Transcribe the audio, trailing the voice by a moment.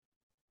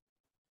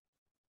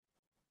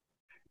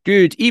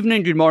Good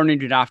evening, good morning,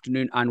 good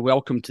afternoon, and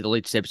welcome to the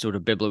latest episode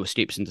of Biblo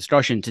Escapes and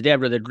Discussion. Today,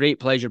 I've had a great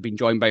pleasure being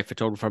joined by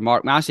photographer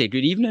Mark Massey.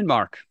 Good evening,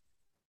 Mark.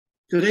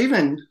 Good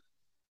evening.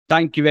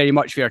 Thank you very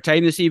much for your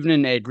time this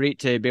evening. Great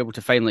to be able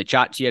to finally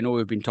chat to you. I know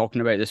we've been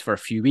talking about this for a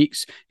few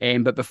weeks,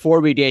 but before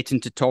we get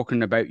into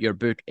talking about your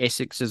book,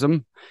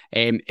 Essexism,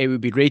 it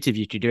would be great if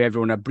you could give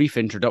everyone a brief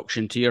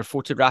introduction to your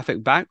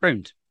photographic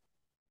background.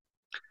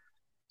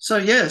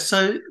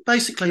 So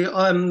basically,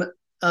 I'm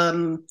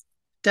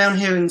down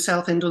here in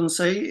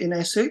Southend-on-Sea in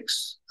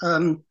Essex.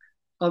 I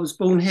was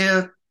born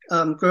here,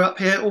 grew up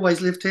here, always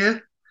lived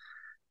here.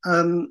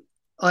 Um,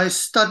 I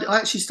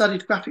actually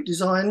studied graphic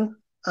design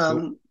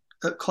Cool.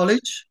 at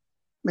college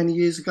many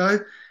years ago,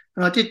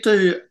 and I did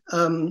do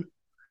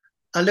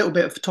a little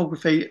bit of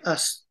photography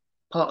as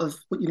part of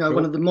one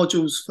Cool. of the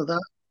modules for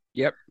that.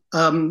 Yep.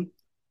 Um,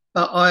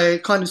 but I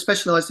kind of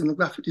specialised in the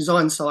graphic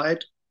design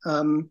side,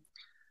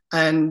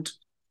 and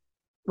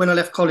when I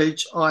left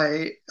college,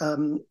 I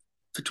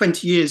for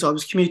 20 years I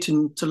was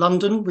commuting to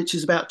London, which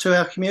is about a 2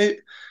 hour commute,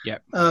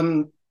 Yep.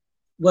 um,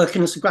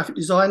 working as a graphic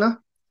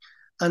designer.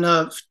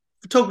 And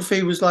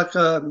photography was like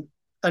an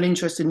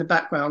interest in the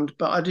background,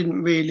 but I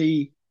didn't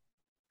really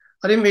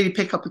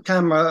pick up a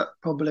camera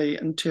probably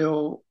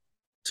until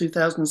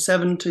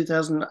 2007,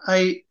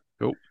 2008,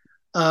 Cool.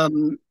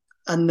 um,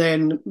 and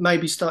then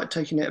maybe started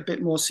taking it a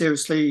bit more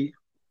seriously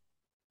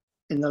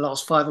in the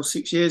last 5 or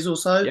 6 years or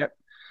so. Yep.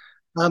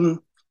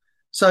 Um,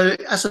 So,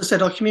 as I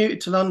said, I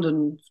commuted to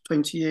London for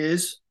 20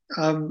 years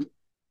in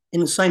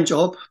the same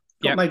job,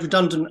 got Yep. made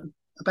redundant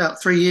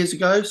about 3 years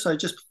ago, so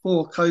just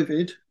before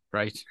COVID.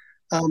 Right.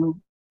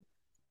 Um,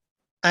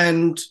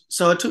 and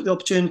so I took the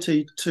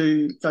opportunity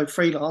to go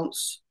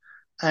freelance,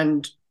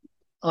 and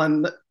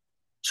I'm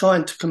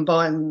trying to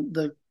combine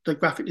the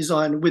graphic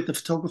design with the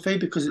photography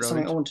because it's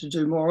something I Brilliant. want to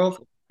do more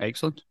of.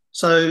 Excellent.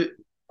 So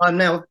I'm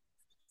now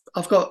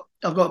I've got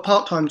a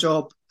part-time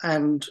job,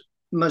 and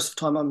most of the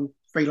time I'm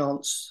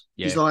freelance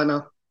Yeah.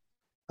 designer.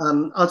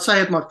 I'd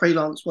say of my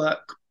freelance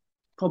work,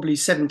 probably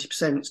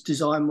 70% is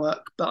design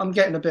work, but I'm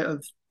getting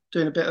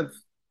doing a bit of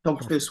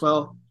photography as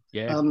well.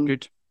 Yeah. Um,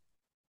 Good.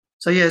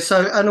 so yeah,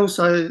 and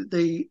also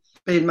the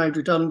being made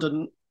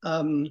redundant,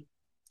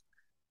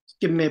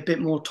 giving me a bit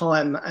more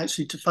time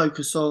actually to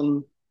focus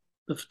on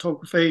the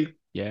photography.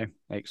 Yeah.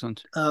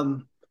 Excellent.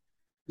 Um,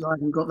 I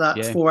haven't got that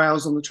Yeah. 4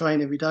 hours on the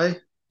train every day.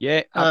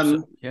 Yeah. Um,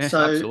 Absolutely. Yeah. so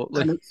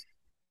Absolutely. and it's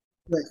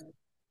yeah,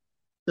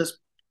 that's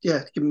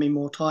yeah, giving me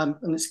more time,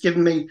 and it's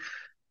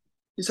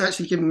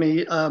actually given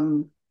me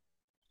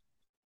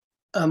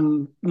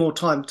more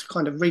time to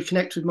kind of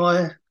reconnect with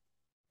my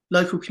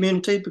local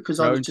community because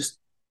I was Brilliant. just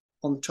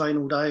on the train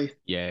all day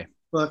Yeah.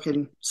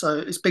 working. So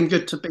it's been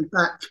good to be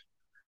back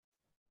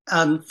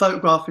and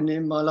photographing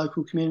in my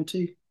local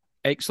community.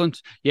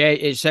 Excellent. Yeah,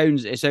 it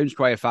sounds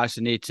quite a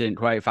fascinating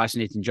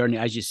journey.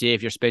 As you say,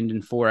 if you're spending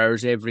 4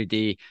 hours every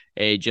day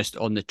just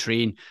on the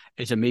train,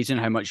 it's amazing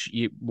how much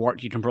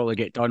work you can probably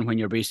get done when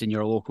you're based in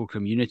your local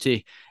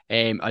community,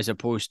 as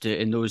opposed to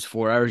in those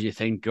 4 hours you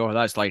think, oh,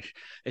 that's like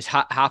it's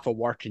half a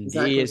working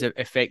day Exactly. as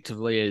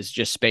effectively as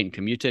just spent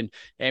commuting.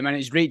 And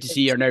it's great to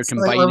see you're now It's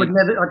something I would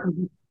combining. never.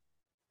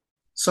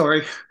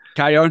 Sorry,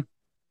 Carry on.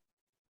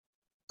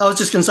 I was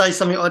just going to say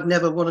something I'd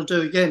never want to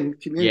do again.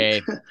 Commute.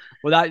 Yeah.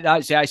 Well, I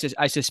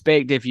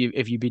suspect if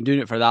you've been doing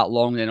it for that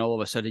long, then all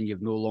of a sudden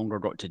you've no longer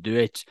got to do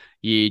it.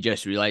 You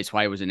just realise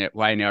why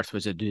on earth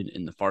was I doing it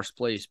in the first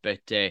place? But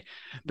no,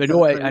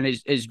 Exactly. and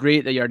it's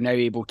great that you're now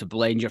able to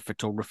blend your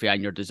photography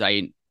and your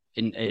design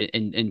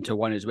into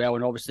one as well.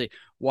 And obviously,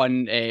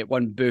 one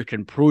book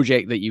and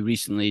project that you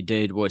recently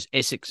did was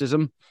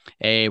Essexism,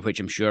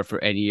 which I'm sure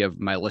for any of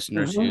my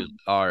listeners who Mhm.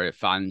 are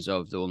fans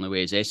of The Only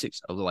Way is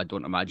Essex, although I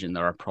don't imagine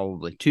there are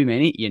probably too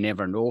many. You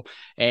never know.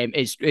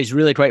 It's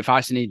really quite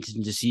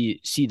fascinating to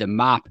see the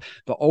map,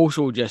 but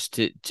also just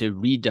to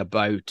read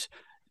about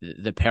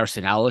the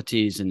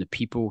personalities and the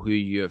people who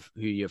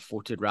you've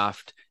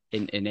photographed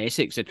in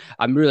Essex. And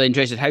I'm really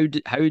interested. How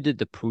did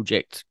the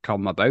project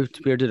come about?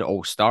 Where did it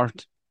all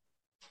start?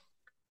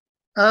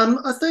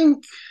 I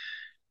think,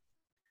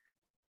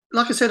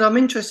 like I said, I'm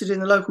interested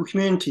in the local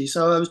community,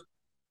 so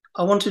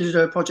I wanted to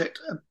do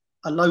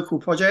a local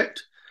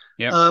project,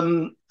 Yep.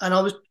 and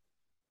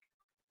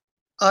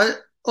I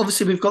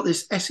obviously we've got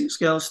this Essex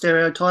girl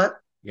stereotype,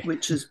 Yeah.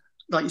 which is,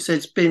 like you said,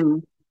 it's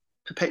been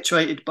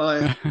perpetuated by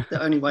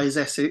the only way is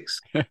Essex,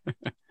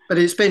 but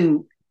it's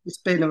been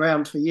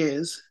around for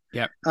years.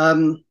 Yep.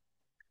 Um,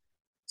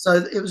 so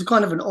it was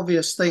kind of an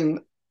obvious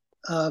thing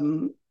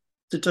to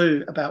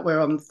do about where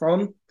I'm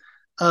from.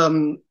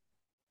 Um,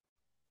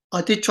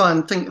 I did try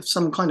and think of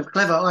some kind of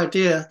clever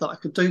idea that I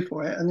could do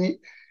for it, and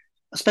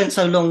I spent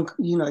so long,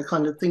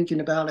 kind of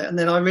thinking about it, and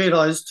then I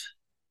realised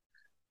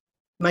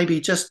maybe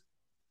just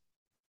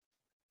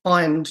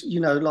find,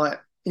 like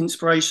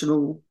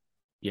inspirational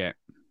Yeah.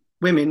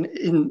 women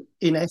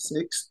in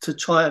Essex to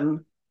try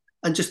and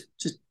just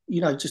just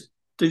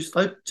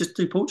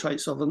do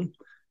portraits of them,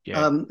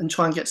 Yeah. and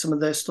try and get some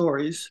of their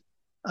stories.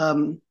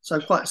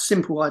 So quite a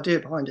simple idea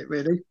behind it,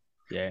 really.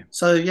 Yeah.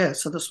 So yeah,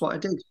 so that's what I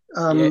did.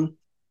 Yeah.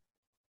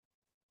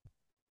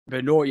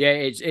 But no, yeah,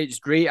 it's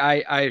great.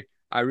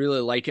 I really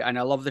like it, and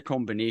I love the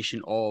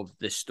combination of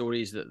the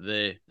stories that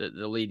the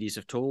ladies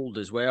have told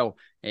as well,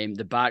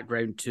 the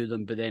background to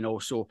them, but then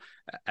also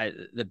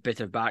the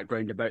bit of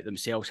background about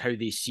themselves, how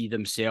they see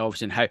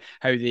themselves, and how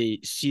they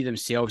see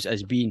themselves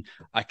as being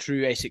a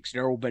true Essex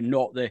girl, but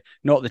not the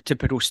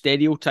typical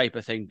stereotype.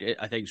 I think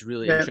is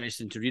really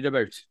interesting to read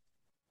about.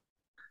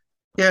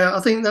 Yeah, I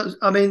think that was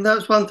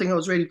one thing I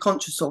was really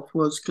conscious of,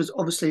 was because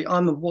obviously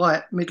I'm a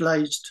white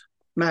middle-aged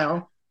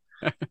male.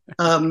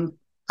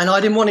 And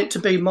I didn't want it to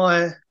be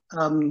my,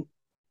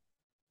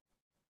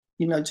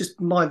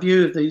 just my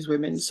view of these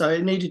women. So I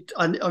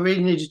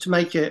really needed to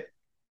make it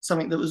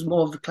something that was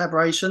more of a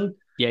collaboration.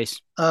 Yes.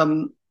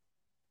 So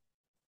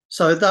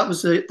that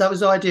was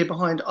the idea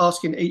behind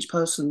asking each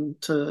person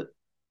to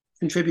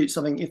contribute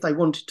something if they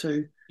wanted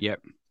to.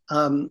 Yep.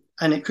 And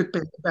it could be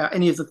about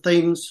any of the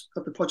themes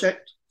of the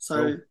project.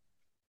 So,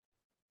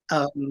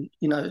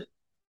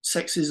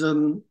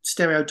 sexism,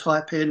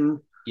 stereotyping.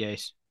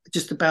 Yes.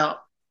 Just about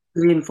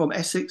being from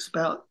Essex,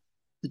 about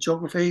the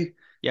geography.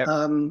 Yep.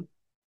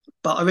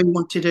 But I really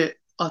wanted it.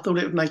 I thought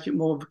it would make it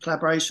more of a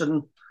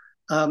collaboration.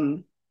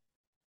 If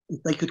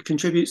they could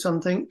contribute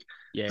something.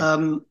 Yeah.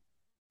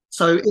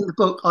 So in the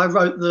book, I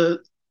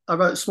wrote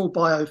a small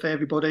bio for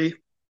everybody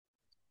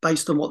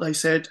based on what they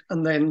said,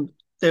 and then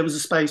there was a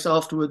space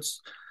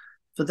afterwards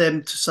for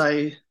them to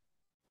say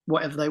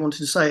whatever they wanted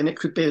to say, and it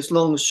could be as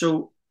long as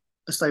short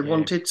as they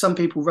wanted. Some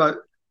people wrote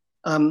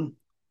some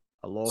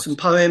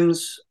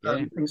poems,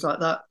 things like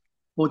that,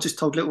 or just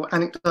told little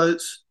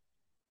anecdotes.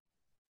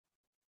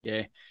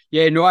 Yeah,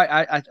 yeah. No,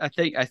 I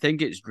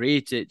think it's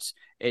great. It's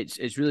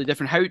really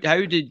different.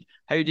 How did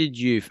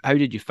you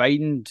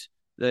find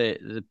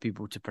the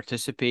people to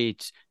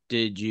participate?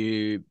 Did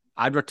you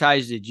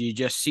advertise? Did you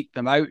just seek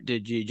them out?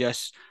 Did you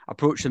just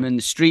approach them in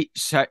the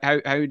streets?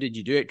 How did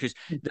you do it? Because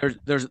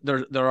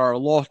there are a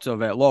lot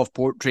of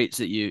portraits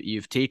that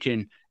you've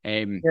taken.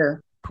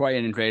 Quite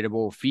an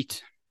incredible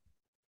feat.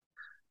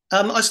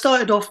 I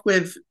started off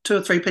with 2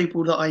 or 3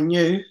 people that I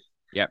knew.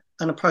 Yep.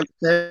 And approached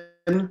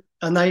them,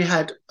 and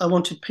I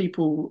wanted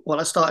people. Well,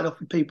 I started off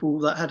with people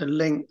that had a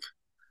link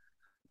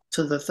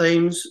to the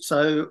themes.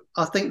 So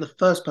I think the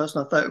first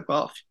person I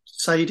photographed,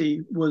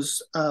 Sadie,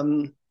 was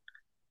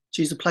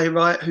she's a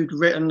playwright who'd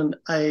written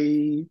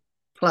a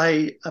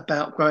play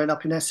about growing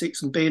up in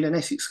Essex and being an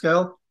Essex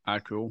girl. Ah,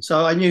 cool.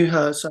 So I knew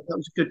her, so that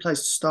was a good place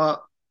to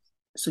start.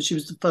 So she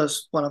was the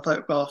first one I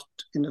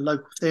photographed in the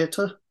local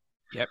theatre.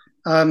 Yep.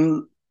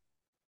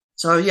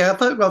 So yeah, I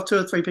photographed 2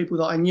 or 3 people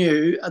that I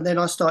knew, and then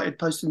I started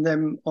posting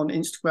them on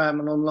Instagram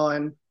and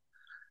online.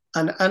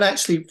 And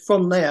actually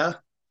from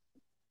there,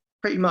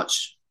 pretty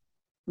much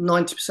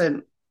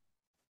 90%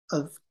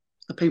 of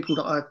the people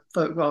that I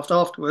photographed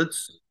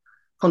afterwards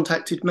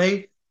contacted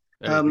me,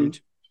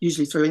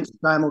 usually through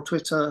Instagram or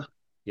Twitter.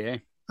 Yeah.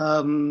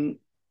 I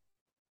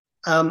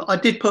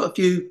did put a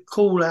few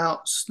call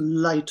outs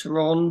later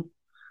on,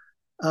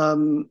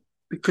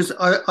 because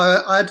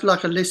I had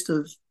like a list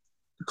of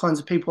the kinds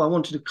of people I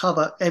wanted to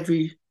cover,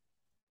 every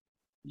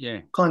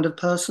kind of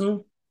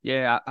person.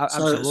 Yeah,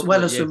 absolutely. So as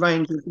well as a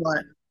range of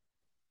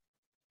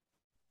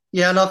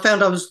and I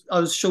found I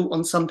was short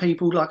on some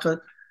people. I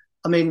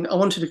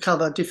wanted to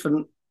cover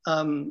different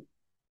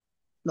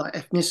like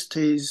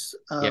ethnicities.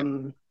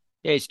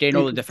 It's getting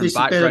all the different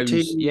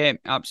backgrounds. Yeah,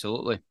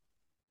 absolutely.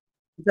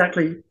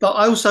 Exactly. But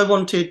I also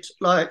wanted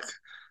like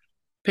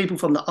people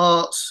from the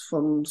arts,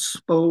 from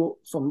sport,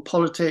 from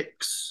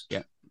politics,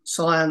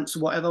 science,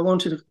 whatever. I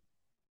wanted to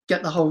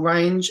get the whole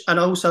range, and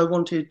I also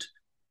wanted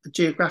a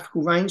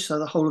geographical range, so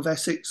the whole of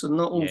Essex, and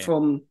not all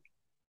from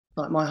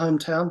like my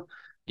hometown.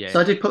 So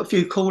I did put a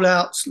few call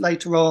outs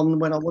later on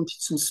when I wanted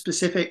some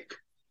specific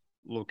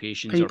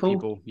locations or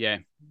people. Yeah.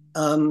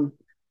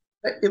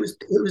 It was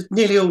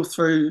nearly all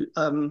through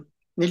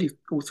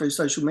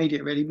social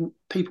media, really.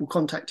 People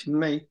contacting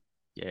me.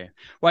 Yeah.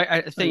 Well,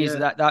 I think is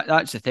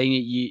that's the thing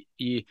that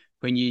you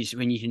when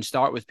you can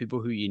start with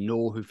people who you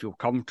know, who feel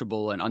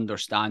comfortable and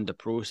understand the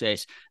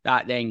process,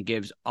 that then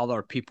gives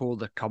other people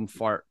the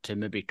comfort to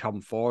maybe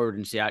come forward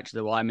and say,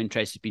 actually, well, I'm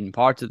interested in being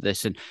part of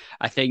this. And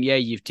I think,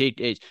 you've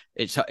taken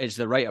it's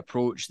the right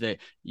approach that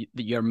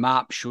your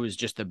map shows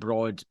just a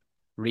broad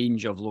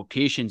range of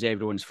locations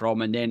everyone's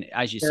from, and then,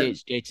 as you say,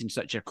 it's getting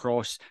such a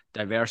cross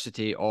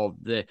diversity of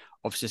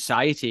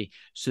society,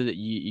 so that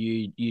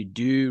you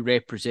do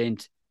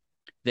represent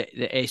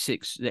the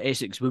Essex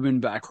women,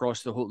 but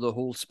across the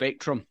whole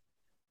spectrum.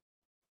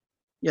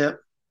 Yeah.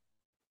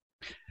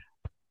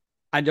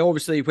 And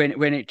obviously,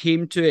 when it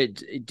came to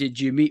it,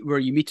 were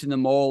you meeting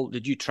them all?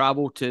 Did you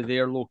travel to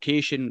their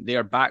location,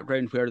 their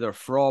background, where they're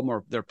from,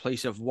 or their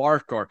place of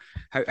work, or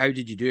how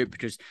did you do it?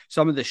 Because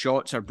some of the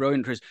shots are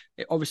brilliant. Because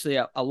obviously,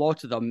 a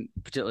lot of them,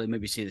 particularly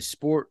maybe say the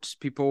sports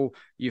people,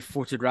 you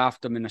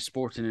photographed them in a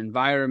sporting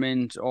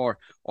environment, or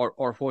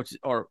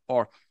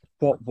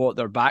what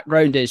their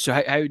background is. So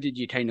how did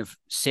you kind of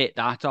set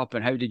that up,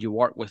 and how did you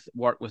work with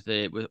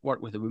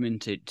the women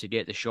to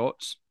get the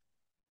shots?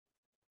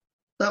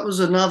 That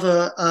was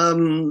another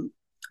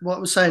what I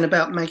was saying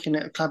about making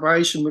it a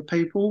collaboration with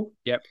people.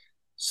 Yep.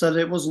 so that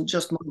it wasn't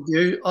just my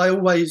view. I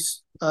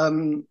always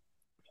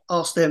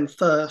asked them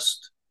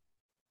first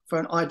for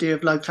an idea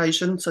of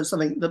location, so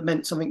something that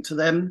meant something to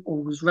them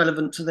or was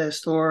relevant to their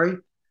story.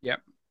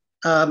 Yep.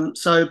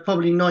 So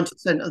probably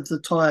 90% of the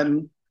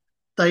time,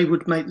 they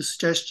would make the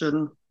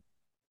suggestion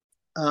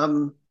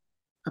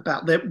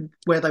about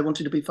where they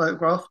wanted to be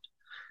photographed.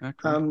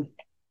 Okay.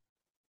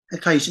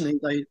 Occasionally,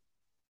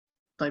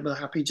 they were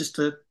happy just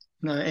to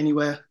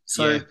anywhere.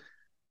 So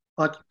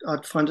Yeah.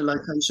 I'd find a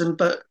location,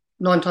 but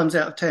 9 times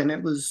out of 10,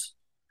 it was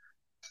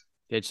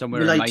You had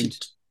somewhere in related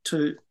mind.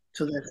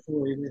 to their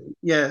story. Really.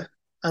 Yeah,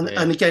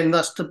 Yeah. and again,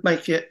 that's to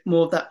make it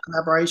more of that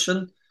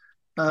collaboration,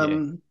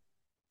 Yeah.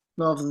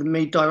 rather than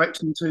me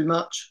directing too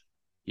much.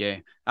 Yeah.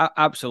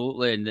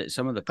 Absolutely. And that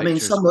some of the I mean,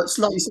 pictures. somewhat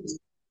slightly.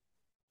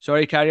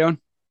 Sorry, carry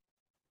on.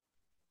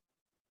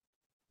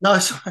 No,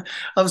 sorry.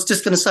 I was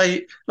just going to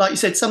say, like you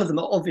said, some of them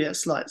are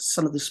obvious. Like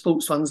some of the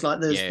sports ones,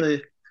 like there's Yeah.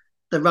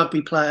 the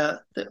rugby player.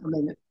 I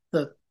mean,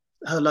 the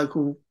her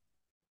local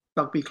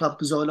rugby club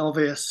was an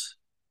obvious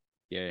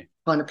Yeah.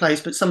 kind of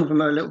place, but some of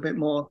them are a little bit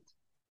more.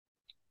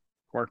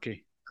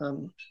 Quirky.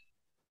 Um,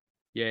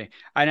 Yeah,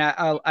 and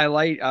I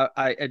like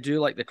I do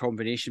like the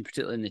combination,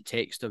 particularly in the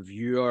text of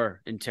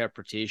your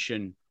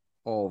interpretation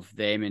of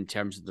them in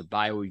terms of the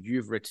bio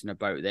you've written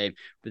about them,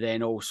 but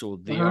then also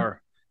uh-huh.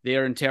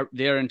 their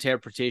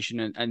interpretation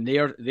and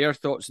their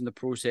thoughts in the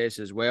process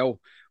as well,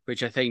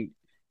 which I think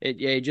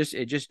it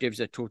just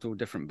gives a total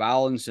different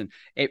balance. And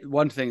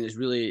one thing that's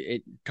really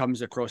it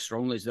comes across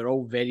strongly is they're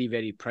all very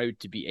very proud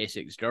to be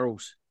Essex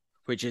girls,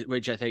 Yeah,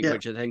 which I think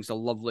is a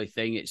lovely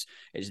thing. It's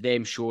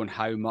them showing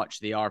how much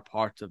they are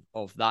part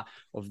of that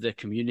of the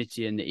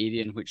community and the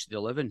area in which they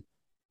live in.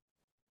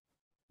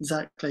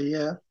 exactly.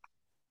 Yeah.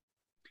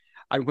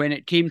 And when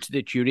it came to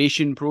the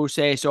curation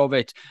process of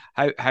it,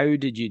 how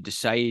did you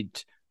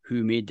decide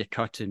who made the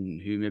cut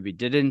and who maybe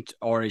didn't,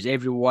 or is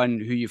everyone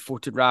who you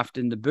photographed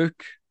in the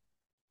book?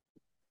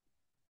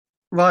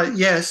 Right.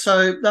 Yeah.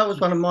 So that was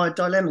one of my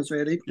dilemmas,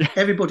 really.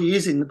 Everybody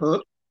is in the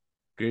book,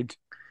 Good.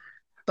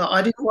 but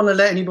I didn't want to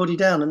let anybody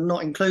down and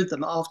not include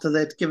them after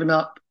they'd given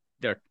up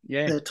There.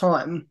 Yeah. their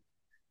time.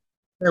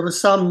 There were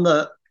some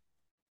that,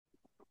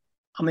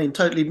 I mean,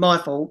 totally my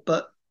fault,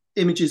 but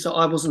images that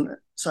I wasn't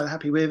so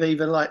happy with,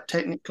 either like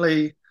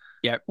technically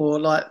Yep. or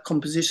like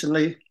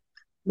compositionally.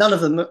 None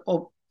of them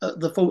are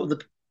the fault of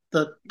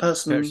the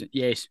person Person.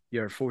 Yes.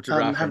 You're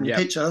photographing. having the Yep.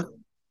 picture.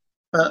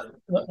 But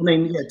I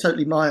mean, yeah,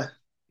 totally my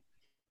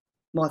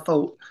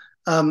fault.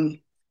 Um,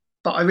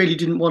 but I really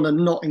didn't want to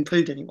not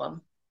include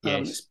anyone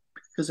Yes.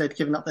 because they'd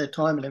given up their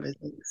time and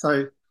everything.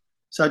 So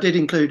I did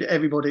include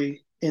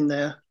everybody in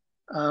there.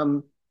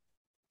 Um,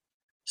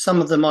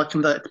 some of them I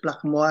converted to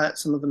black and white.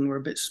 Some of them were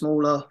a bit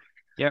smaller,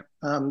 Yep.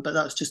 but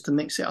that's just to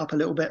mix it up a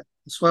little bit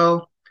as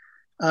well.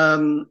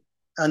 Um,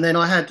 and then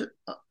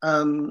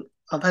um,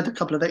 I've had a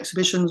couple of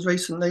exhibitions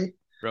recently,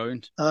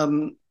 Brilliant.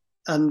 and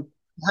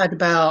had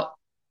about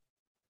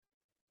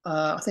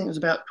I think it was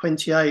about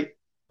 28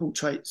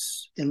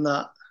 portraits in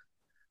that,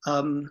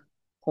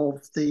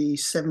 of the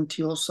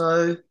 70 or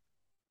so.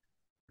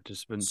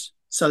 Participants.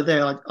 So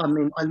there, I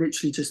mean, I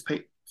literally just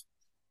picked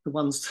the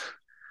ones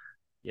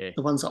Yeah.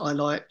 the ones that I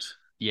liked.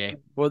 Yeah,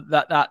 well,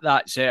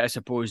 that's it. I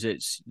suppose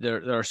it's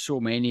there are so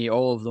many,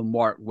 all of them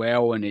work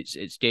well, and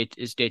it's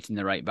getting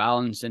the right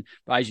balance. And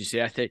but as you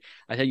say, I think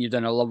you've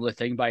done a lovely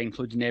thing by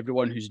including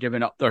everyone who's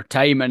given up their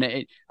time, and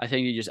I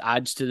think it just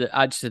adds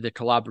to the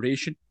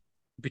collaboration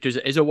because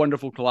it is a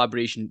wonderful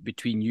collaboration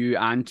between you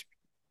and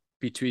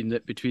between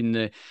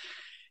the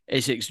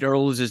Essex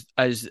girls as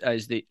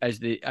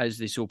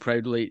they so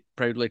proudly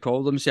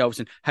call themselves.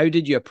 And how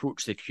did you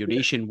approach the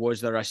curation?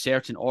 Was there a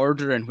certain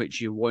order in which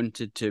you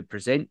wanted to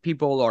present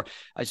people, or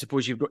I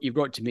suppose you've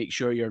got to make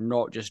sure you're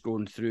not just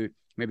going through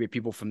maybe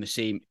people from the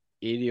same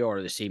area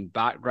or the same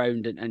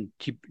background, and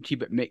keep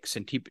it mixed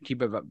and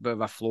keep a bit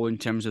of a flow in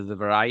terms of the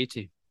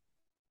variety.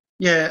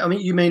 Yeah, I mean,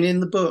 you mean in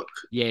the book?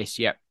 Yes,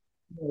 yep,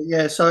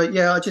 Yeah. So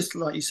yeah, I just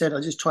like you said, I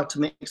just tried to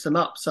mix them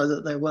up so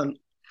that they weren't.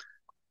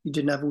 You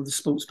didn't have all the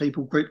sports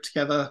people grouped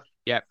together.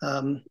 yep,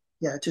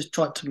 Yeah, just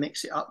tried to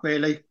mix it up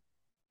really.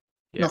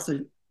 yep.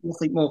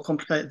 Nothing more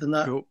complicated than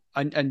that. Cool.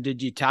 And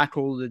did you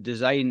tackle the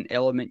design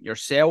element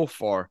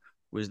yourself, or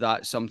was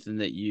that something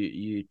that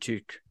you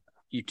took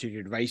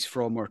advice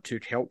from or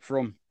took help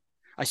from?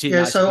 I say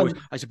Yeah. that. So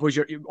I suppose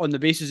you're on the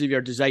basis of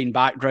your design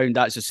background.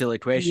 That's a silly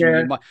question.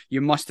 yeah, You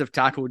must have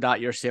tackled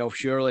that yourself,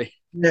 surely.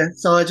 yeah.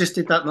 So I just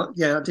did that.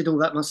 Yeah, I did all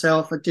that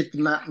myself. I did the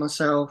map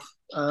myself,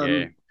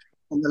 Yeah,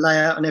 and the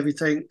layout and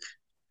everything.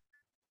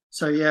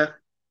 So yeah,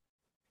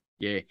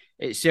 yeah.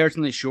 It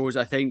certainly shows.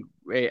 I think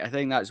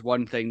that's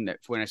one thing that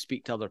when I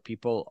speak to other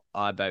people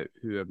about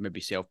who have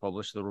maybe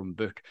self-published their own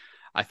book,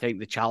 I think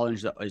the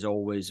challenge that is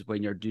always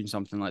when you're doing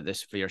something like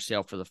this for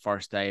yourself for the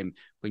first time,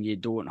 when you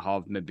don't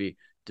have maybe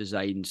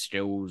design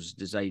skills,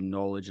 design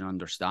knowledge and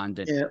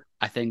understanding, yeah.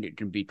 I think it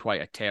can be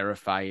quite a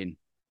terrifying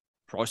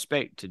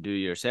prospect to do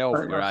yourself.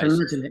 I can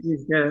imagine it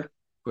is. Yeah,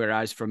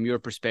 Whereas from your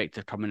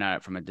perspective, coming at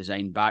it from a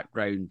design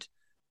background,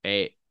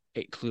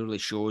 it clearly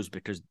shows,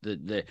 because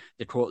the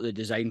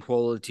design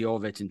quality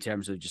of it, in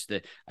terms of just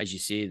the, as you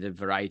say, the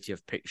variety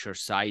of picture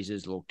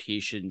sizes,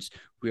 locations,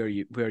 where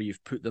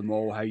you've put them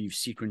all, how you've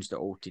sequenced it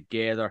all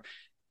together,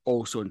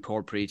 also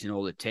incorporating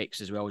all the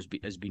text as well,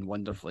 has been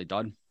wonderfully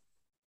done.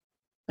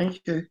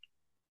 Thank you.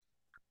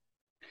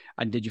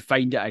 And did you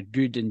find it a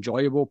good,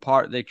 enjoyable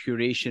part of the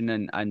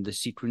curation and the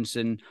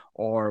sequencing,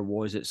 or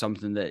was it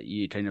something that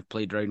you kind of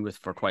played around with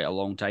for quite a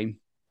long time?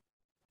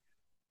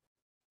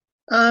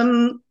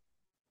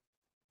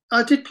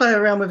 I did play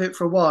around with it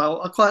for a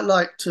while. I quite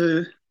like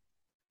to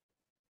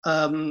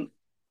um,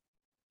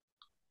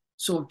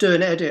 sort of do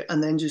an edit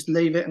and then just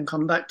leave it and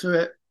come back to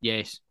it.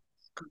 Yes.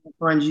 I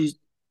find you,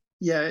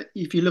 yeah,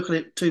 if you look at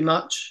it too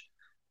much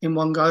in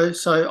one go,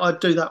 so I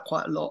do that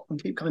quite a lot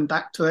and keep coming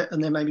back to it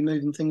and then maybe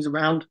moving things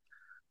around.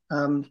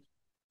 Um,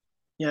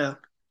 yeah.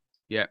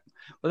 Yeah.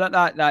 Well,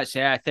 that's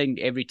it. I think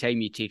every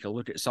time you take a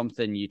look at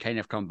something, you kind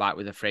of come back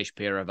with a fresh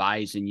pair of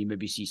eyes, and you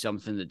maybe see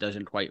something that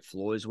doesn't quite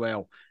flow as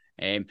well.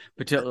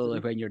 Particularly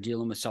when you're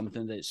dealing with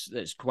something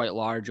that's quite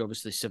large,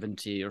 obviously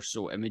 70 or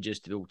so images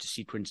to be able to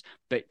sequence,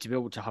 but to be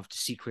able to have to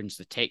sequence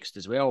the text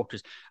as well,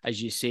 because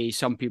as you say,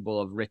 some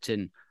people have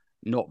written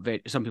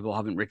some people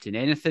haven't written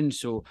anything,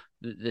 so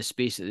the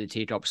space that they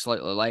take up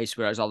slightly less,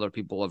 whereas other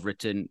people have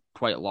written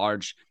quite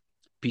large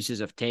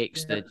pieces of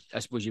text Yeah. that I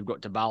suppose you've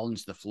got to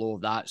balance the flow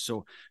of that.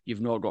 So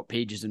you've not got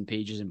pages and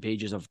pages and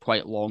pages of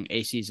quite long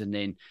essays, and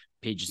then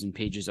pages and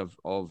pages of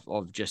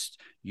just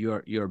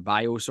your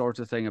bio sort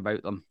of thing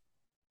about them.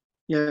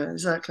 Yeah,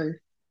 exactly.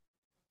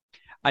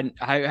 And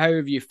how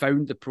have you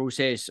found the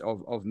process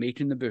of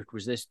making the book?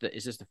 Is this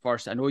the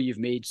first? I know you've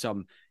made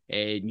some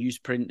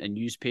newsprint and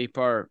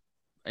newspaper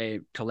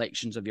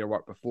collections of your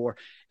work before.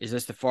 Is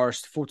this the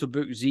first photo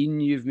book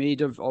zine you've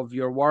made of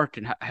your work?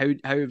 And how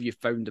have you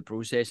found the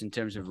process in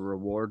terms of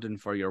rewarding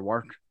for your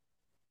work?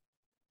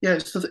 Yeah,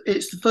 it's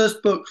the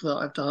first book that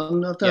I've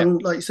done. I've Yeah, done,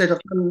 like you said,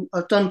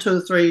 I've done two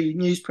or three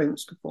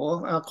newsprints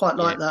before. I quite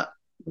yeah, like that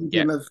yeah,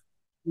 medium of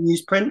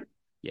newsprint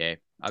yeah.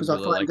 I because I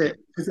really find like it. it,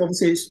 because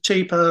obviously it's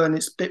cheaper and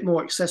it's a bit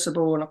more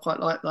accessible, and I quite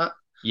like that.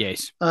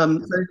 Yes. So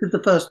this is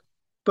the first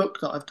book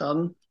that I've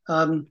done.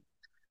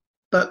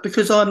 But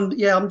because I'm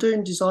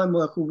doing design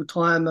work all the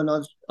time, and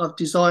I've not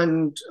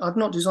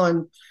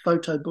designed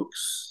photo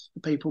books for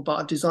people, but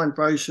I've designed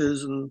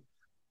brochures and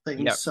Yeah.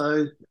 things.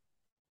 So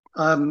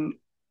um,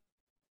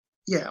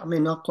 yeah, I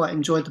mean, I've quite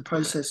enjoyed the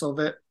process of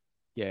it.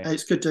 Yeah. And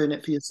it's good doing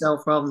it for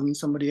yourself rather than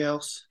somebody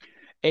else.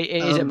 It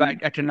is a bit, Um,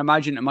 I can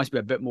imagine it must be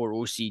a bit more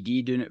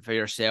OCD doing it for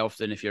yourself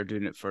than if you're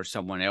doing it for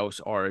someone else,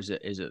 or is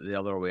it the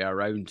other way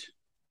around?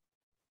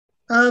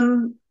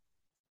 um,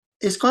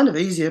 it's kind of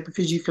easier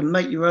because you can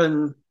make your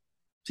own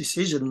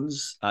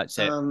decisions. That's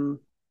it.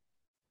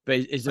 But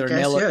is I there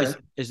guess, yeah,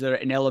 is there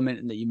an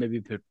element that you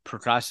maybe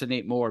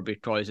procrastinate more,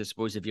 because I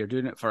suppose if you're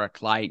doing it for a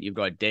client, you've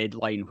got a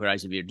deadline,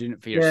 whereas if you're doing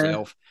it for yeah,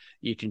 yourself,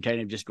 you can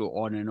kind of just go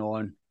on and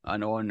on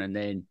and on, and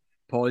then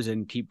pause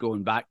and keep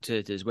going back to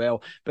it as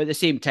well. But at the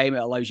same time, it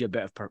allows you a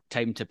bit of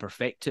time to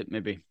perfect it,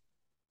 maybe.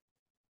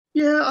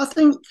 yeah.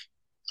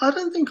 I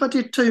don't think I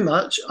did too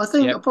much. I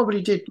think I Yep.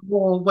 probably did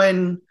more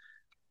when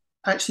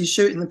actually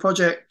shooting the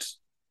project,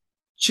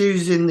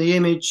 choosing the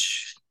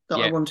image that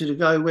I Yep. wanted to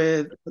go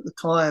with at the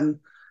time,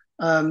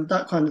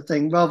 that kind of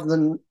thing, rather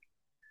than,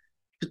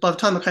 because by the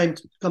time I came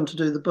to come to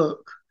do the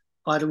book,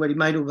 I'd already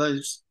made all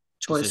those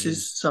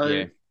choices.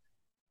 Decisions.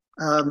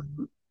 Yeah.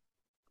 Um,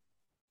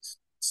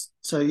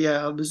 so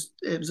yeah, it was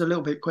a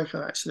little bit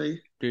quicker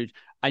actually. Good.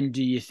 And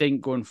do you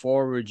think going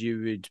forward you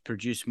would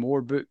produce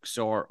more books,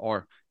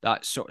 or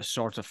that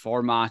sort of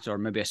format, or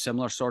maybe a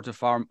similar sort of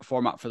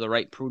format for the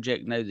right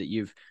project now that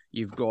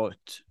you've got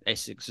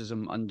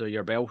Essexism under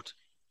your belt?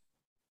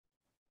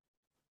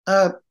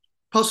 Uh,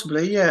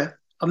 Possibly, yeah.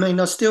 I mean,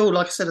 like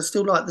I said, I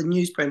still like the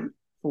newsprint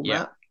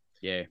Yeah. format.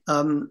 Yeah.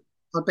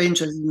 I'd be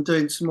interested in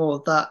doing some more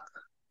of that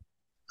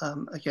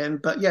again.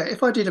 But yeah,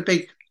 if I did a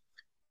big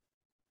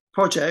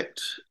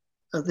project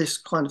of this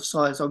kind of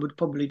size, I would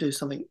probably do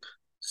something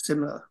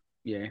similar,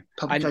 Yeah. And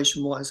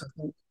publication wise, I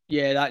think.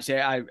 yeah, that's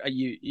it.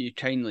 You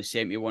kindly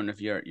sent me one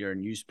of your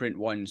newsprint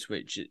ones,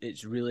 which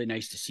it's really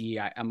nice to see.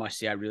 I must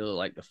say I really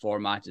like the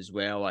format as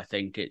well. I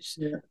think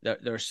Yeah,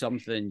 there's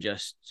something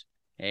just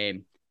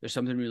there's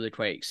something really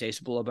quite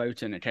accessible about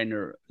it, and it kind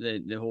of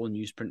the whole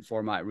newsprint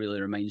format really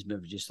reminds me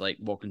of just like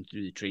walking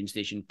through the train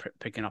station,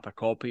 picking up a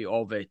copy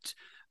of it,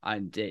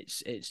 and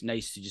it's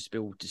nice to just be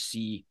able to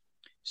see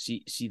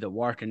the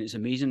work. And it's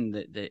amazing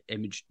that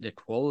the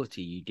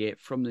quality you get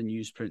from the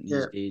newsprint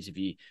yeah, these days. If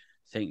you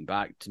think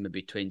back to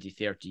maybe 20,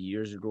 30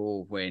 years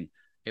ago when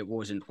it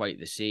wasn't quite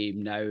the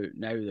same, now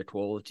the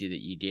quality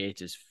that you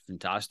get is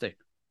fantastic.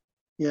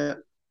 yeah,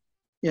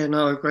 yeah.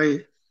 No, I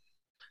agree.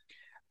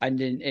 And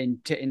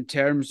in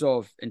terms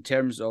of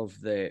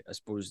the, I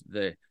suppose,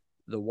 the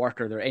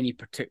work, are there any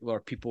particular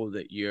people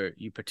that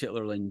you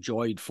particularly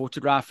enjoyed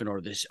photographing,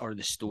 or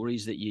the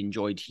stories that you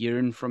enjoyed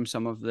hearing from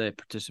some of the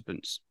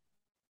participants?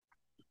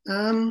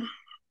 Um,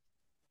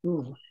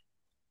 ooh.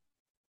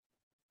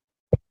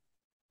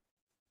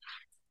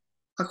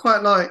 I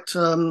quite liked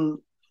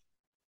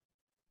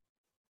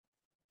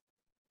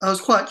I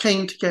was quite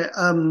keen to get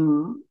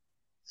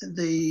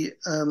the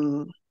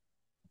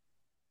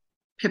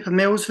Pippa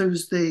Mills,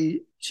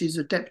 she's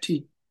a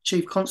deputy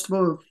chief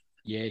constable of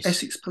Yes.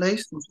 Essex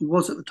Police, or she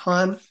was at the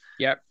time.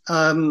 Yep.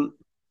 And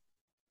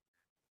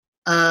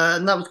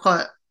that was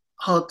quite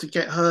hard to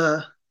get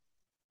her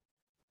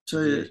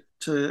Yeah.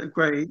 to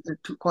agree. It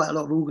took quite a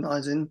lot of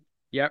organising.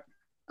 Yep.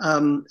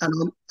 And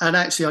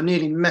actually, I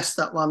nearly messed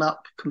that one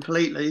up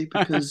completely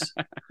because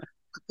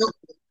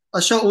I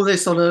shot all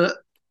this on a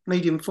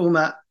medium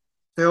format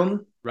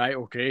film Right.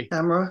 Okay.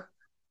 camera,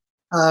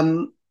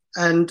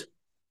 and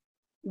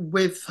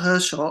with her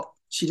shot,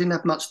 she didn't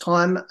have much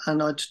time,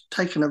 and I'd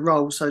taken a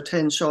roll, so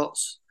 10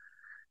 shots,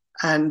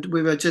 and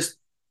we were just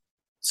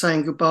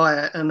saying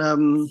goodbye,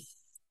 and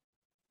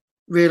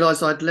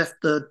realised I'd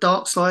left the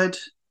dark side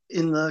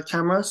in the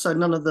camera, so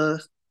none of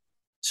the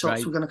shots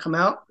Right. were going to come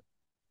out.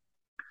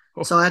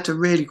 Oh. So I had to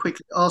really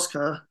quickly ask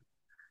her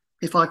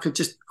if I could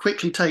just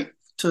quickly take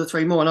 2 or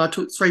 3 more, and I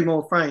took 3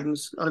 more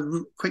frames. I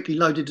quickly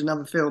loaded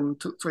another film and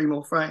took 3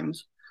 more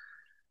frames.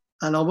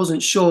 And I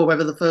wasn't sure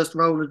whether the first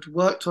roll had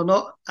worked or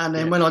not. And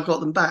then Yeah. when I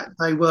got them back,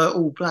 they were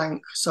all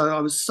blank. So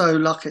I was so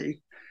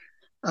lucky.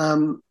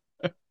 And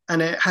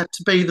it had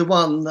to be the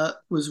one that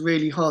was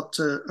really hard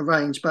to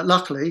arrange. But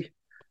luckily,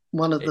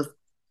 one of the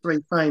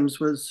 3 frames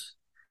was,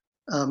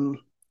 and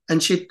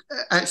she'd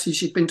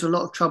been to a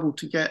lot of trouble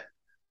to get,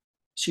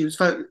 she was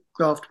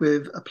photographed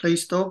with a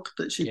police dog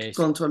that she'd Yes.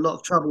 gone to a lot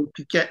of trouble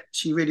to get.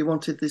 She really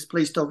wanted this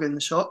police dog in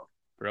the shot.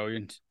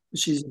 Brilliant.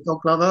 She's a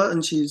dog lover,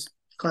 and she's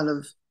kind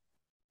of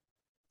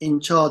in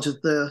charge of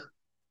the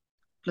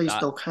police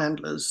dog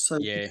handlers. So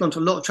Yeah. she's gone to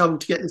a lot of trouble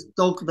to get this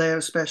dog there,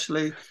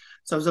 especially.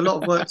 So it was a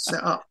lot of work to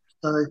set up.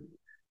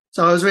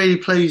 So I was really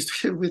pleased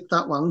with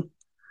that one.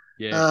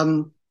 Yeah.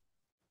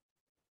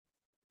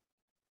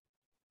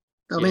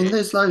 I mean,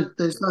 there's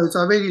loads.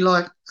 I really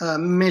like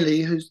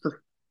Millie, who's the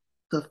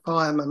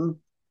fire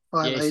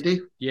Yes.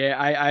 lady. Yeah,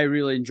 I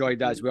really enjoyed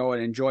that as well,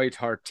 and enjoyed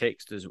her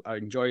text I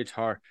enjoyed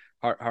her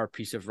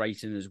piece of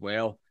writing as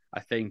well. I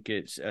think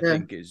it's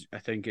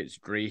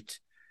great.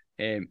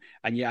 And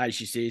yeah, as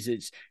she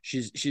says,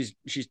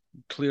 she's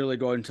clearly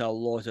gone to a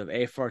lot of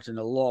effort and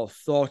a lot of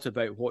thought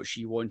about what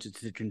she wanted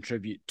to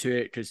contribute to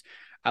it. Because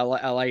I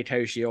liked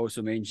how she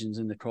also mentions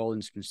in the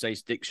Collins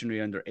Concise Dictionary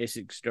under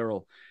Essex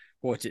Girl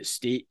what it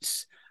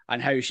states,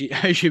 and how she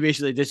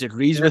basically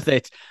disagrees with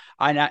it.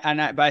 But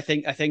I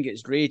think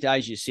it's great,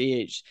 as you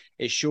say.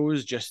 It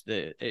shows just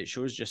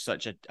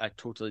such a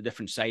totally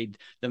different side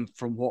than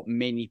from what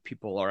many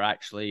people are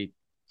actually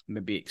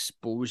maybe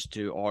exposed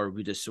to or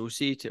would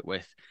associate it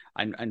with.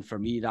 And for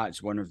me,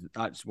 that's one of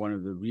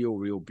the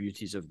real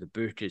beauties of the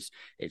book. Is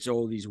it's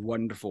all these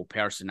wonderful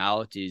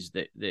personalities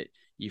that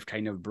you've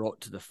kind of brought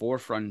to the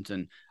forefront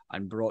and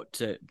brought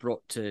to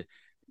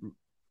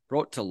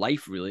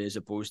life, really, as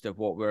opposed to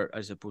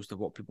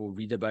what people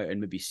read about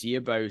and maybe see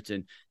about.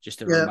 And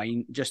just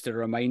a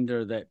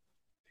reminder that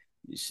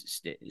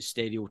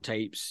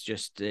stereotypes,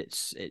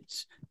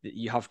 it's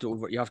you have to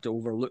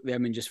overlook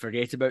them and just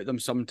forget about them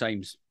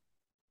sometimes.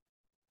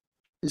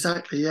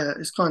 Exactly. Yeah.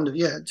 It's kind of,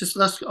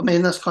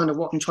 that's kind of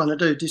what I'm trying to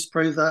do.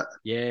 Disprove that.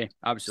 Yeah,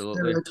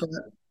 absolutely.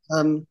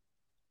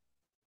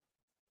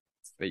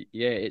 But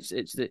yeah,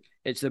 it's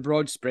the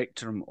broad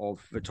spectrum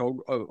of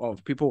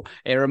of people.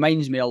 It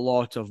reminds me a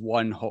lot of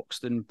one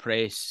Hoxton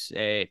Press,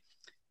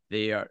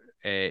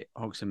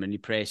 Hoxton Mini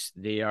Press,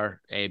 their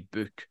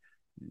book.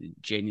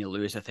 Jenny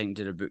Lewis, I think,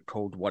 did a book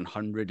called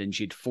 100, and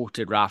she'd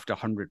photographed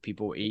 100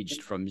 people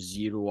aged from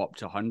 0 up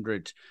to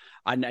 100.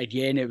 And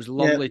again, it was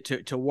lovely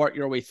to work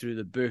your way through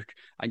the book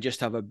and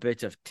just have a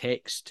bit of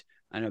text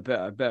and a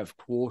bit of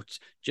quotes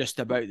just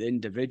about the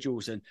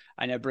individuals, and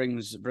it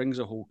brings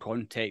a whole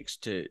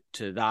context to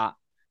that.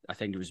 I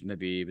think it was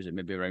maybe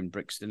around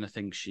Brixton. I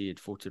think she had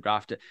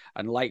photographed it,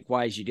 and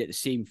likewise, you get the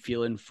same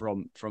feeling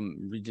from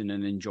reading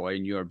and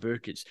enjoying your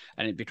book.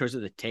 Because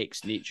of the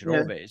text nature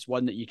of it, it's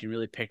one that you can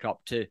really pick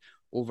up to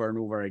over and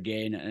over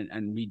again,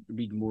 and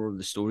read more of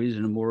the stories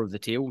and more of the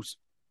tales.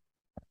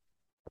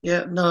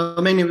 Yeah, no,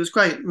 I mean, it was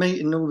great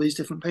meeting all these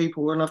different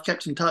people, and I've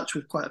kept in touch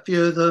with quite a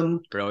few of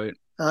them. Brilliant.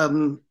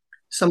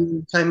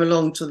 Some came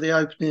along to the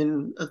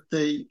opening of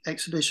the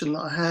exhibition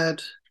that I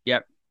had.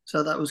 Yep.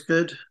 So that was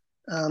good.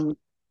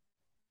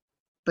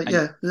 But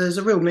there's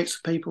a real mix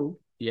of people.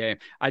 Yeah,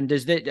 and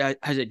has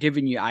it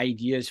given you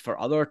ideas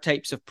for other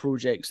types of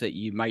projects that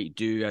you might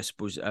do? I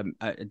suppose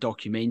a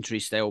documentary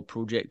style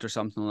project or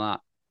something like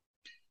that.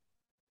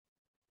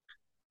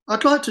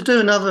 I'd like to do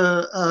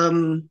another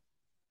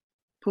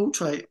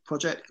portrait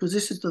project, because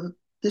this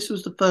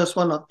was the first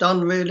one I've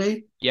done,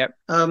 really. Yep.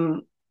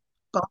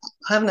 But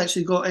I haven't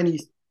actually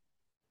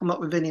come up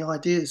with any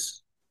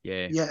ideas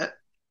yet.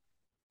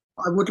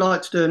 I would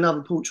like to do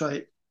another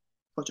portrait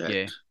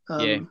project.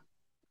 Yeah.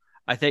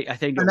 I think.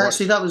 And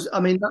actually, that was. I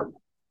mean,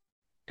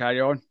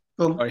 carry on.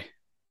 Sorry,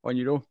 on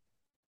you go.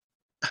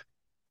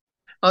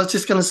 I was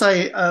just going to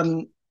say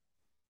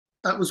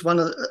that was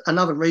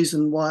another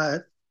reason why,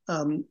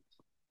 for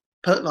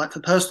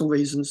personal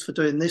reasons for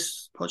doing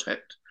this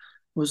project,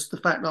 was the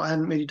fact that I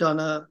hadn't really done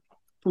a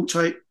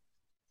portrait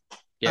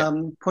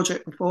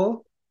project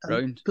before,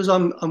 Round. because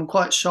I'm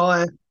quite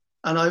shy,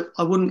 and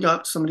I wouldn't go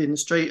up to somebody in the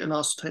street and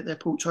ask to take their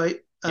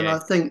portrait. And I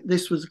think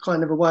this was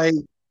kind of a way,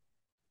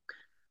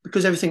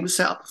 because everything was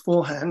set up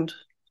beforehand.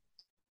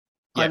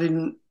 I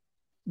didn't,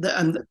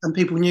 and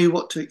people knew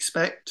what to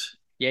expect.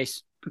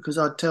 Yes. Because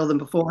I'd tell them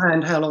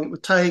beforehand how long it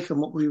would take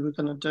and what we were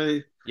going to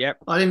do. Yep.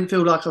 I didn't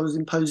feel like I was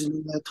imposing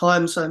on their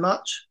time so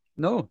much.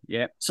 No.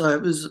 Yeah.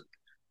 So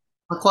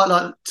I quite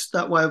liked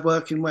that way of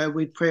working where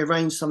we'd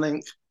pre-arrange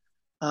something,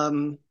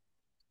 and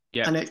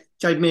it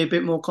gave me a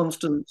bit more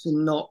confidence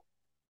in not.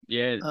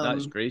 Yeah,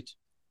 that's great.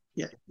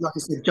 Yeah, like I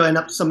said, going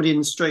up to somebody in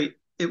the street,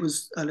 it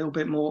was a little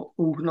bit more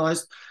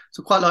organised.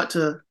 So quite like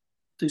to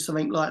do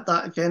something like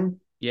that again.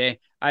 Yeah,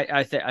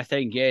 I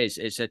think yes,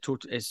 it's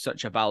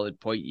such a valid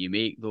point you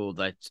make though,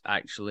 that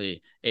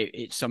actually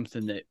it's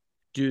something that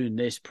doing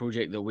this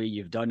project the way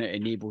you've done it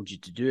enabled you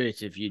to do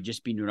it. If you'd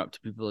just been running up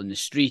to people in the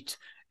street,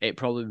 it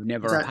probably would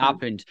never have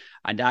happened.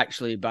 And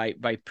actually by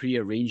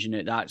pre-arranging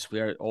it, that's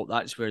where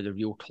the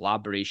real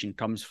collaboration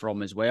comes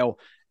from as well.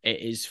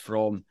 It is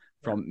from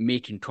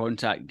making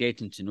contact,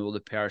 getting to know the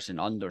person,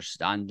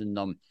 understanding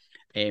them,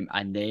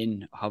 and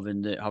then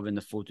having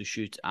the photo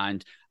shoot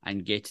and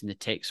getting the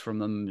text from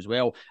them as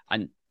well.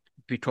 And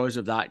because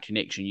of that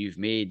connection you've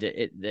made,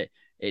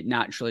 it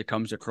naturally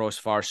comes across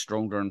far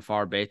stronger and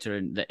far better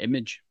in the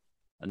image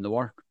and the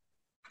work.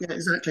 Yeah,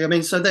 exactly. I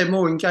mean, so they're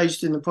more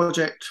engaged in the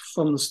project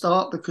from the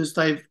start because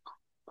they've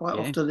quite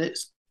often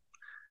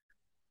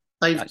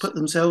they've put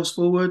themselves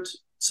forward.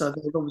 So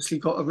they've obviously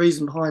got a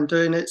reason behind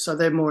doing it. So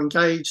they're more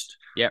engaged.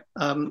 Yeah.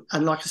 And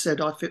like I said,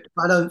 I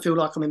don't feel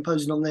like I'm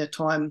imposing on their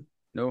time.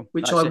 No.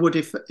 Which I would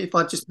if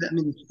I just met them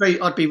in the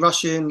street, I'd be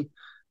rushing.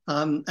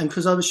 And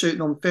because I was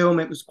shooting on film,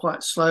 it was quite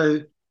a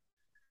slow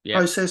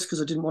process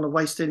because I didn't want to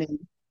waste any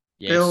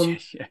film.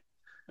 Yeah.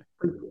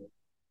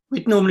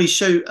 We'd normally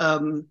shoot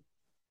on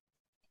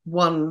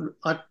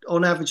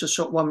average I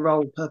shot one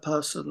roll per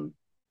person.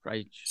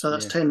 Right. So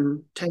that's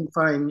 10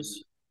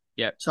 frames.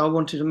 Yeah. So I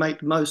wanted to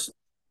make the most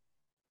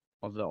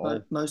of the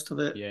all. Most of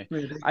it, yeah.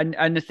 Really.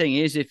 And the thing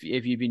is, if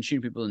you've been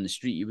shooting people in the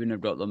street, you wouldn't have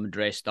got them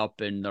dressed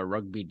up in their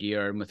rugby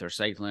gear and with their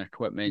cycling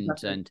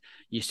equipment, and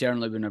you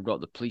certainly wouldn't have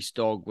got the police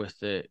dog with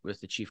the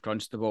chief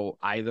constable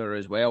either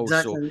as well.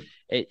 So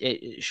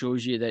it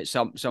shows you that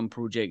some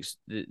projects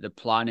the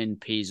planning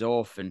pays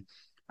off, and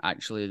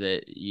actually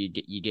that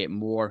you get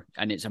more,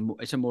 and it's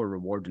a more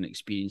rewarding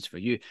experience for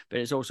you, but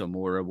it's also a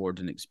more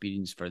rewarding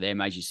experience for them.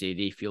 As you say,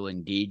 they feel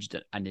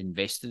engaged and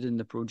invested in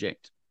the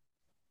project.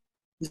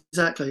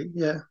 Exactly.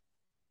 Yeah.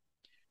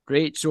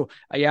 Great. So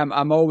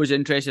I'm always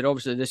interested.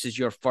 Obviously, this is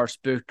your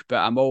first book, but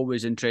I'm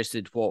always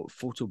interested what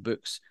photo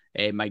books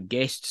my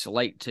guests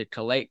like to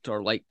collect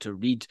or like to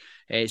read.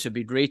 So it'd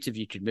be great if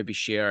you could maybe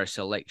share a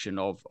selection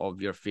of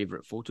your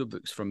favorite photo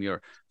books from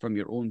your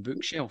own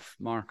bookshelf,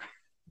 Mark.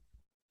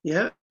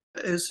 Yeah,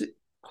 it's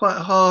quite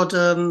hard.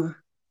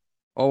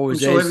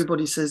 Always I'm sure is.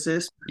 Everybody says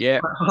this.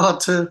 Yeah, quite hard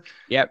to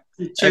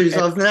choose.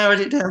 I've narrowed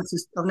it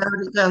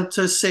down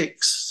to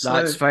 6. So.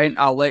 That's fine.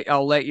 I'll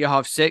let you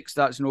have 6.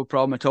 That's no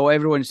problem at all.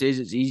 Everyone says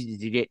it's easy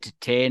to get to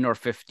 10 or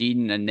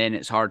 15, and then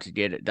it's hard to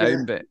get it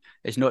down. But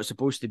it's not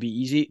supposed to be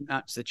easy.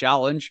 That's the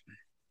challenge.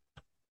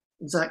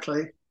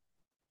 Exactly.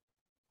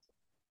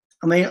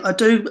 I mean, I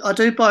do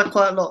buy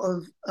quite a lot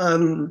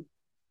of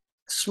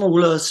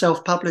smaller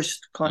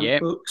self-published kind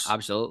of books.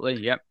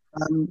 Absolutely. Yep.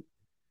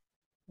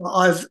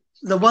 Most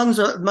of the ones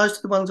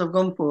I've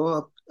gone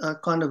for are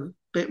kind of a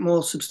bit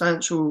more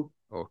substantial.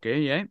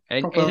 Okay, yeah.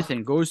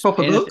 Anything goes.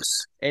 Proper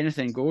books.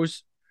 Anything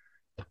goes.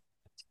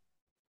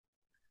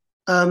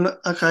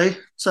 Okay,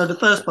 so the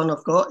first one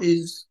I've got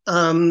is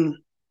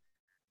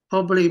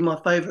probably my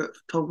favourite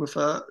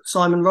photographer,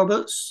 Simon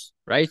Roberts.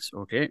 Right.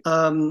 Okay.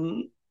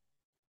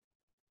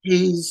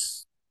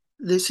 This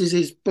is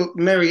his book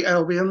Merry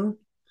Albion,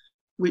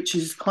 which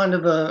is kind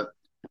of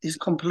his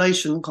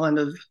compilation kind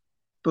of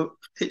book.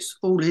 It's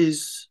all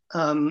his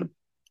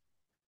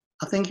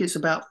I think it's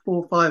about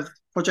 4 or 5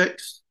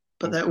 projects,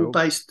 but they're all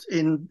based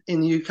in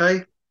the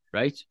UK.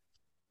 Right.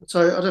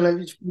 So I don't know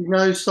if you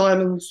know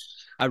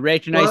Simon's. I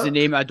recognise the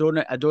name. I don't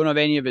have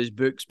any of his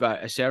books,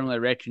 but I certainly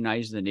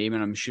recognise the name,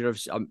 and I'm sure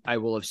I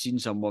will have seen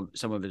some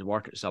of his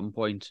work at some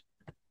point.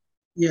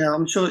 Yeah,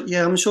 I'm sure.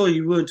 Yeah, I'm sure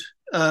you would.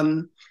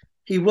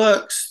 He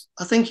works.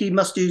 I think he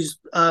must use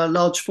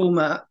large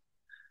format.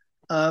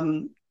 But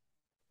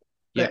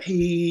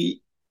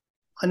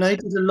I know he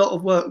did a lot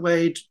of work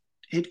where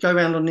he'd go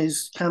around on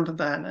his camper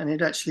van and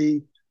he'd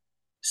actually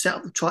set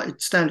up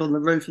he'd stand on the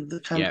roof of the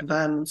camper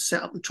van and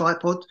set up the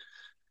tripod.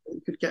 You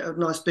could get a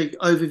nice big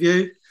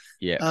overview.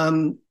 Yeah.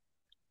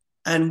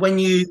 And when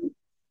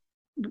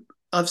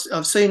I've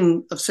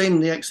seen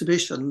the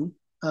exhibition,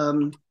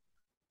 and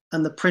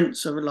the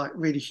prints are like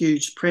really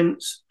huge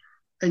prints,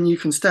 and you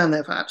can stand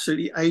there for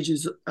absolutely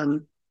ages,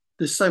 and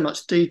there's so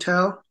much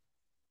detail.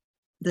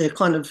 They're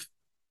kind of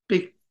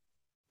big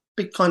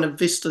kind of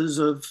vistas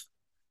of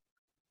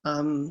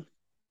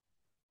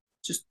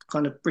just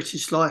kind of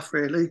British life,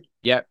 really.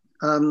 Yeah.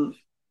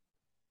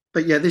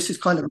 But yeah, this is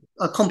kind of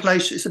a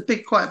compilation. It's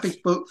quite a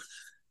big book.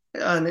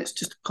 and it's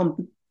just a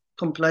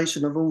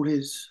compilation of All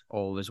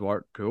his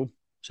work. Cool.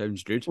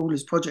 Sounds good. all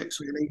his projects.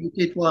 Really, he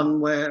did one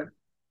where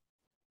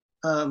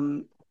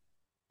um,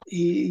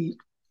 he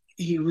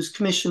he was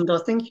commissioned. I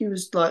think he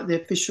was like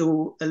the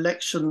official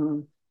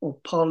election or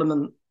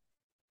parliament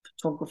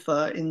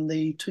photographer in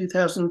the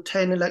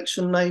 2010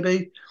 election,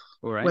 maybe,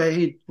 All right. where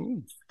he'd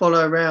Ooh.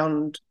 follow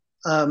around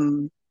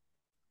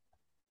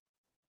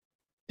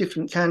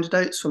different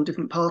candidates from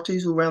different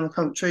parties all around the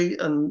country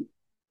and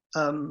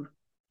um,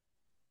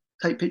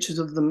 take pictures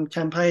of them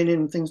campaigning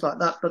and things like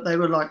that. But they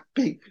were like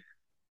big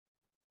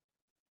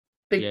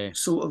Yeah.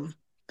 sort of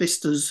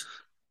vistas.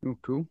 Oh,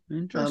 cool.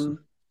 Interesting. Um,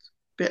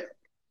 bit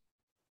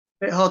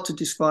bit hard to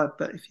describe,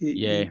 but if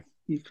Yeah.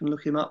 you can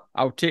look him up.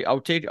 I'll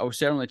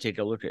certainly take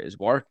a look at his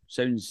work.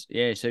 Sounds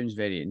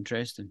very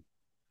interesting.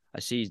 I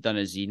see he's done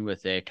a zine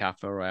with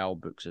Cafe Royale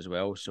books as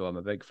well, so I'm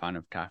a big fan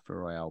of Cafe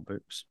Royale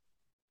books.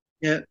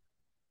 Yeah,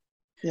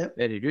 yeah.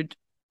 Very good.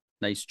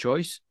 Nice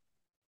choice.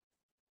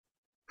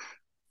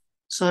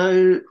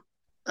 So,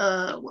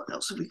 what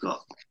else have we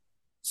got?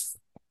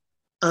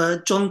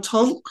 John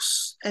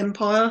Tonks,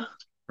 Empire.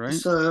 Right.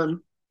 It's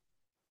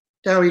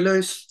Dowie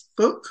Lewis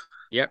book,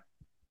 Yep.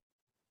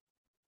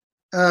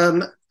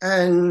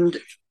 and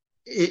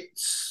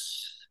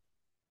it's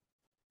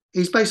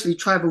he's basically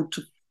travelled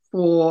to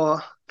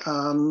four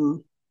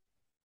um,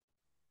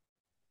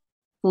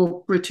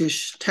 four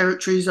British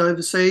territories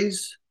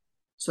overseas.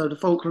 So the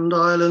Falkland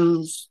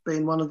Islands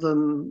being one of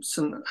them,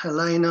 St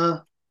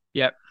Helena.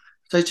 Yep.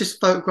 So it's just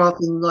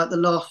photographing like the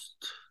last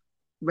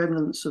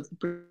remnants of the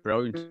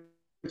Brilliant.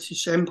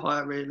 British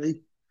Empire,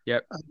 really.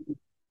 Yep.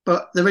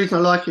 But the reason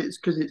I like it is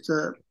because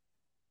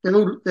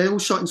they're all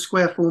shot in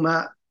square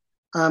format,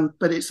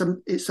 but it's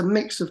a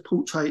mix of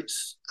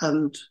portraits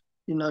and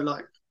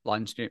like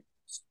Landscape.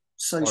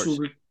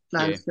 social Or, yeah.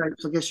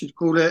 landscapes, I guess you'd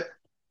call it.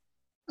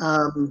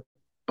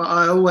 But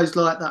I always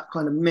like that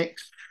kind of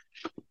mix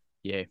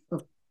Yeah.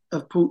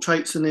 of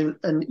portraits and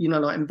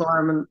like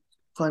environment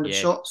kind of Yeah.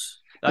 shots.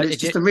 But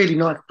it's just a really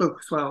nice book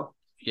as well.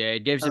 Yeah,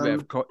 it gives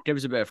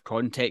gives a bit of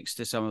context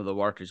to some of the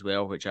work as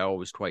well, which I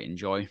always quite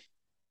enjoy.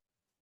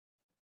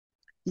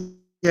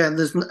 Yeah,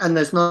 there's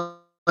nice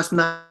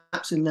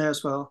maps in there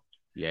as well.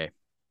 Yeah.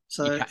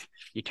 So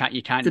you can't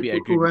good be a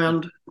book good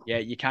around. yeah,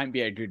 you can't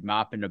be a good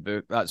map in a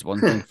book. That's one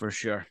thing for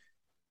sure.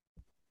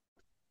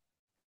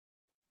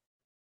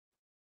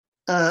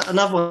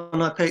 Another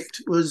one I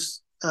picked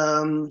was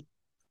for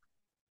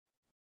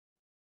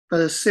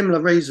similar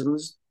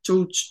reasons,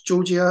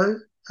 Giorgio,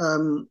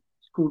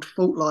 called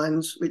Fault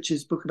Lines, which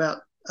is a book about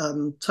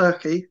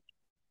Turkey.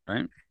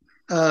 Right.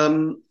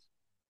 And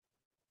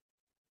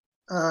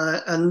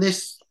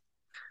this,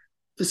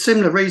 for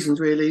similar reasons,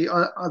 really,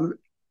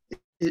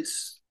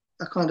 it's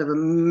a kind of a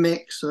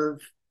mix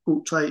of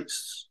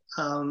portraits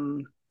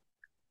of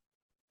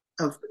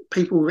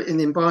people in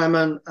the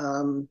environment,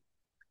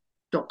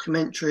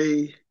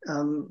 documentary.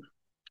 It's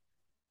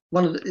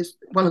one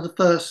of the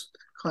first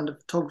kind of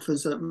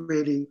photographers that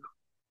really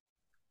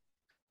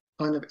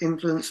kind of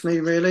influenced me,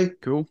 really.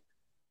 Cool.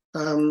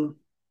 So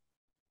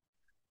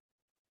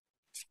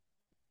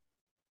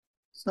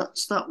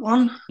that's that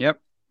one. Yep.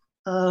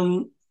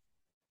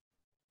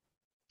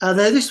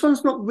 This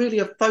one's not really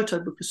a photo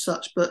book as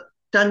such, but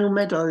Daniel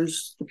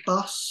Meadows, The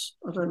Bus.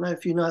 I don't know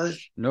if you know.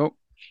 Nope.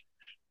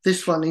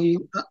 This one, it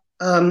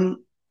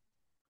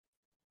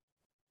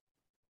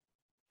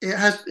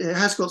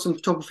has got some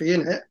photography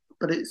in it,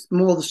 but it's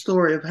more the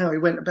story of how he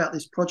went about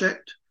this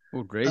project.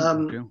 Oh, great.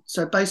 Okay.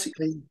 So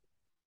basically,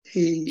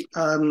 he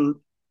in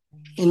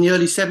the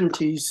early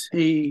 70s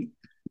he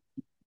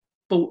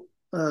bought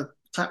a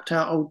tapped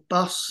out old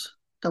bus,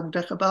 double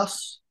decker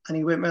bus, and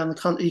he went around the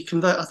country.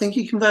 I think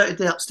he converted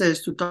the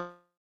upstairs to a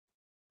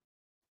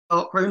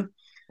dark room.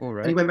 All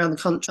right. And he went around the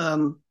country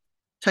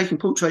taking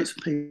portraits of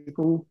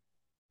people,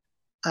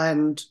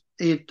 and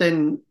he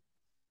then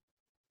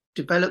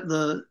developed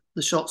the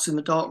shots in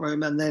the dark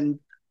room and then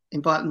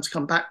invite them to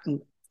come back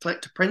and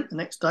collect a print the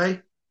next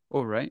day.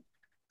 All right.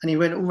 And he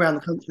went all around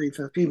the country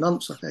for a few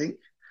months, I think.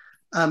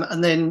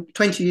 And then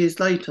 20 years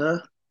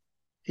later,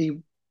 he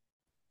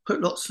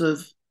put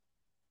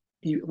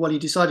he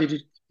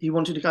decided he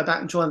wanted to go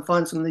back and try and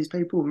find some of these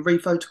people and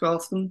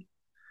re-photograph them.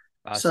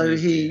 So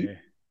he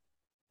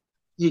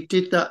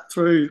did that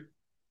through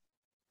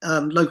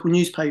local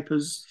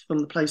newspapers from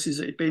the places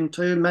that he'd been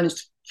to and managed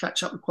to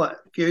catch up with quite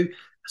a few.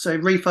 So he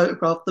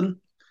re-photographed them.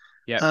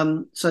 Yeah.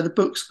 So the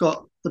book's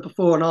got the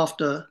before and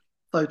after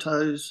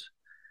photos,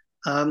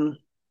 but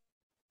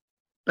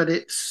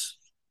it's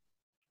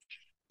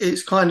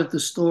kind of the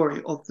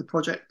story of the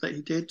project that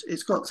he did.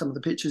 It's got some of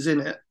the pictures in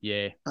it.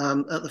 Yeah.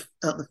 At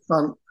the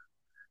front.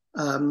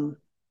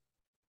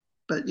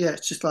 But yeah,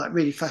 it's just like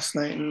really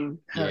fascinating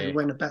how he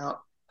went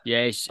about.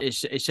 Yeah,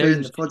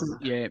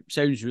 it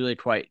sounds really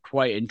quite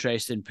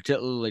interesting,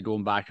 particularly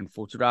going back and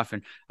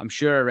photographing. I'm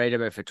sure I read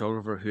about a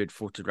photographer who had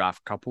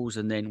photographed couples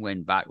and then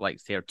went back like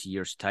 30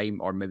 years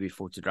time, or maybe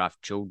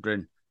photographed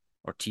children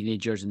or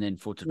teenagers and then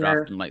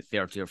Yeah. photographed them like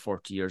 30 or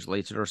 40 years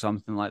later or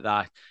something like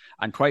that.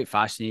 And quite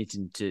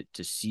fascinating to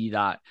see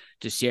that,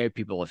 to see how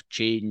people have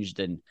changed.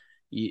 And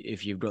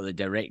if you've got the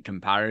direct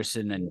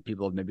comparison and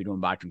people have maybe gone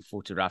back and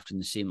photographed in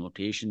the same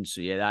location.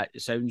 So yeah, that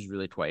sounds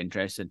really quite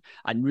interesting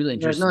and really Yeah,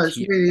 interesting no, to it's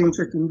a hear. really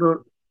interesting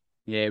book.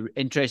 Yeah,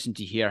 interesting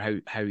to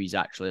hear how he's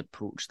actually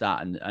approached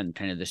that and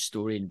kind of the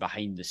story and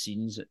behind the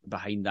scenes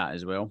behind that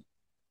as well.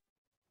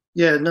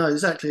 Yeah, no,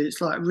 exactly.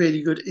 It's like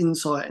really good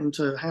insight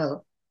into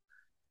how,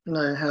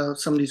 how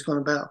somebody's gone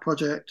about a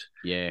project.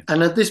 Yeah,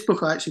 And this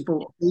book I actually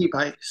bought on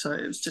eBay, so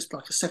it was just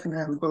like a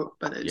secondhand book,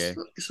 but yeah,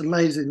 it's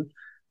amazing.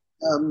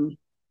 Um,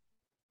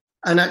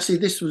 and actually,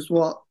 this was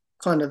what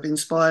kind of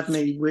inspired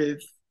me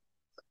with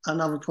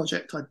another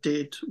project I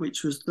did,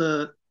 which was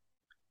the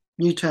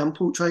Newtown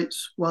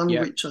Portraits one,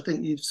 yeah, which I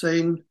think you've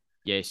seen,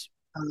 yes,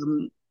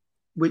 um,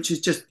 which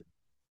is just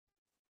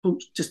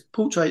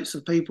portraits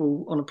of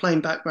people on a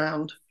plain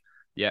background,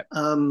 yeah,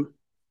 um,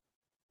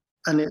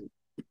 and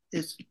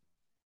it's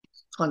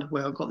kind of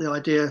where I got the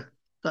idea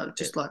that yeah,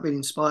 just like really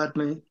inspired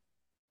me.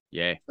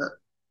 yeah. But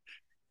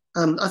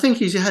I think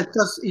he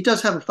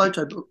does have a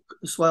photo book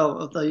as well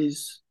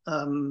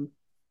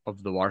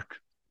Of the work.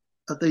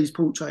 of these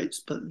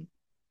portraits, but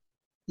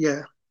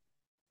yeah.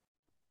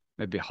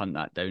 Maybe hunt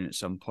that down at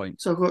some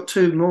point. So I've got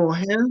two more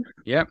here.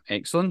 Yeah,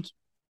 excellent.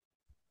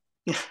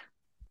 Yeah.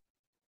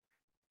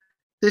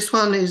 This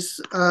one is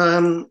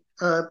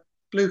a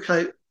Blue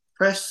Coat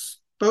Press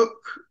book,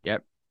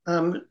 Yep.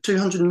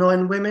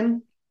 209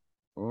 Women.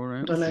 All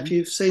right. I don't know if Okay.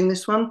 you've seen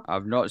this one.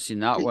 I've not seen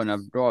that one.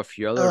 It's, I've got a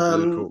few other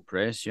Blue um, Coat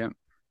Press. Yep.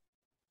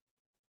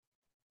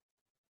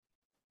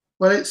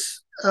 well,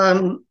 it's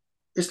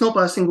not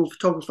by a single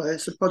photographer.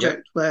 It's a Yep.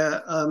 project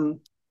where I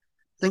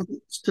think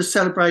it's to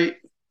celebrate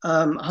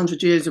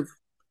 100 years of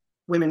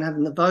women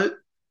having the vote.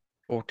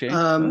 Okay. Oh,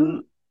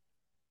 Um,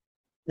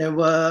 there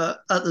were,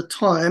 at the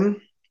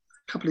time,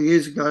 a couple of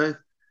years ago,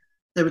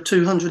 there were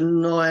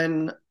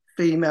 209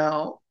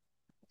 female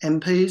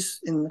MPs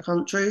in the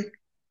country.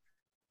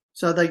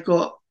 So they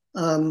got,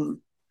 for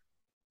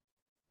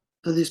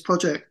this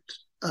project,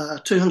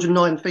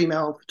 209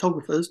 female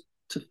photographers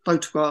to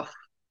photograph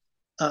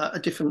a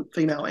different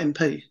female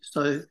MP.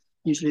 So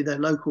usually their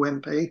local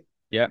MP.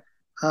 yep.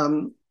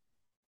 Um,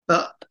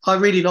 but I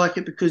really like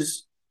it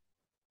because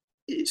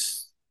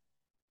it's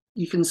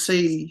you can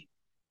see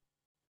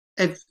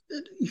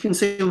you can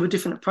see all the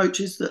different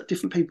approaches that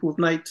different people have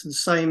made to the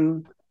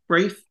same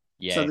brief. So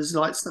Yeah. there's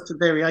like such a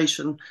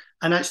variation,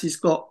 and actually it's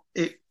got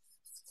it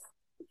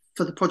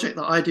for the project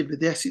that I did with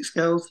the Essex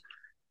girls.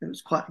 It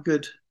was quite a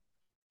good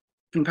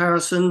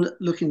comparison,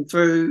 looking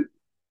through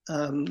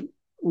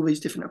all these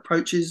different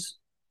approaches.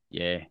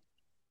 Yeah.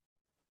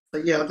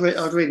 But yeah,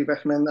 I'd really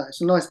recommend that.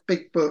 It's a nice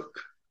big book.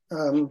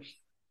 I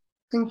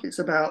think it's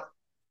about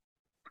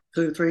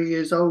 2 or 3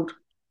 years old.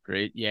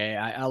 Great.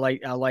 Yeah, I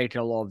like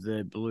a lot of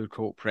the Blue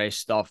Coat Press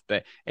stuff,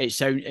 but it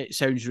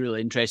sounds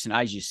really interesting.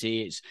 As you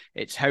say,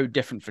 it's how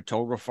different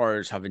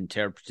photographers have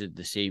interpreted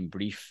the same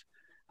brief,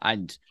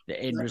 and the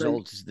end Exactly.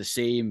 result is the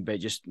same,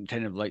 but just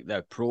kind of like the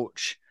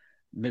approach,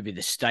 maybe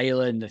the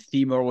styling, the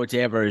theme or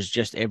whatever is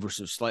just ever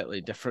so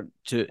slightly different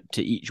to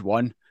each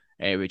one.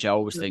 Which I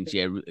always think,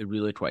 yeah,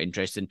 really quite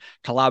interesting.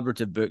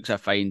 Collaborative books I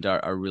find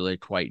are really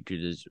quite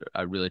good. As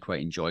I really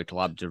quite enjoy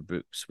collaborative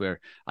books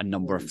where a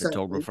number of Exactly.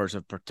 photographers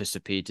have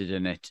participated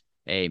in it,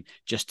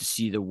 just to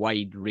see the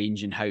wide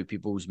range in how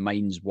people's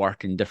minds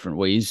work in different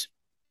ways.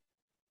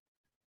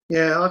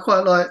 Yeah, I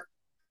quite like,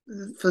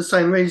 for the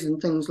same reason,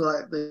 things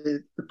like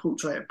the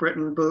Portrait of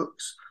Britain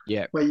books,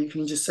 Yeah. where you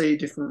can just see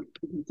different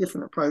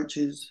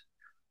approaches.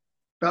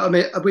 But I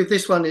mean, with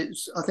this one,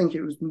 I think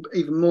it was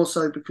even more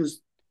so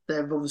because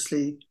they've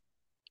obviously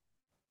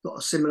got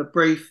a similar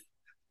brief,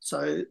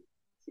 so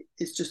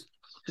it's just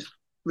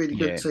really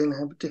good Yeah. seeing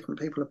how different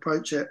people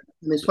approach it.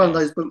 And it's one of Yeah.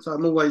 those books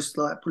I'm always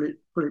like put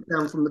it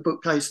down from the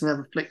bookcase and have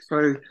a flick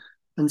through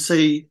and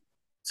see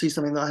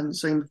something that I hadn't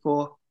seen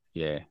before.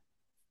 Yeah.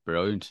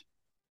 Brilliant.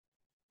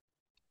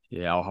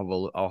 Yeah, I'll have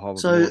more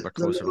So of a the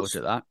closer look last,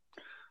 at that.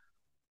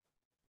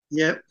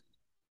 yeah,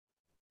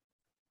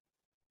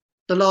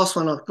 the last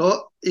one I've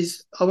got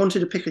is I wanted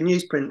to pick a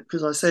newsprint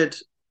because I said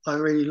I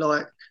really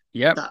like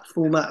Yep. that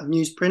format of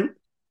newsprint.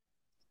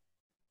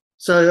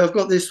 So I've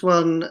got this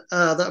one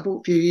that I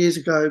bought a few years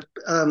ago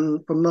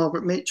from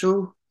Margaret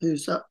Mitchell,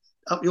 who's up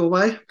your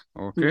way in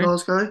Okay.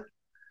 Glasgow.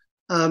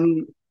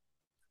 Um,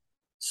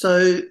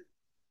 so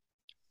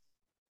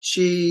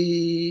do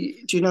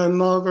you know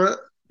Margaret?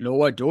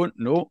 No, I don't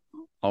know.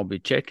 I'll be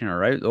checking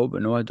her out though,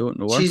 but no, I don't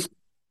know her. She's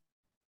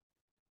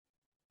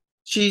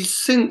she's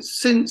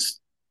since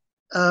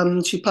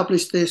she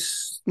published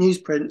this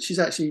newsprint. She's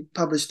actually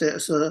published it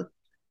as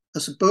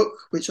a book,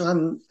 which I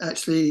haven't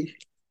actually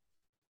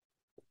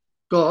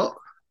got,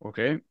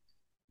 Okay.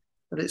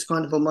 but it's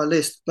kind of on my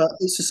list. But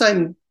it's the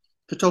same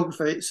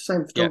photography. It's the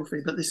same Yep.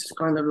 photography, but this is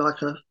kind of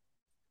like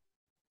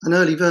an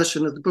early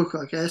version of the book,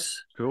 I guess.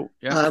 Cool.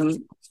 Yep.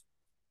 Um,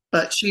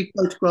 but she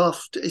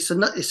photographed. It's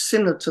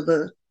similar to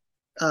the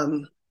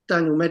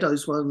Daniel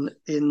Meadows one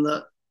in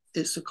that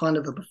it's a kind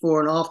of a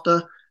before and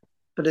after.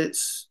 but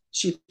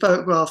she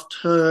photographed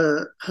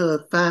her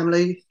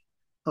family.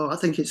 Oh, I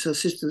think it's her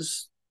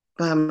sister's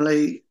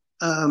family,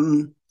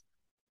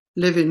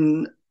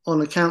 living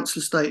on a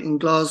council estate in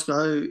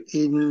Glasgow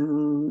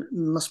in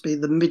must be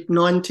the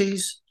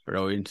mid-90s.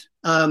 Brilliant.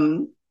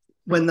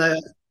 When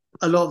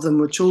a lot of them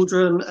were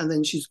children, and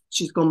then she's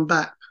gone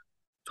back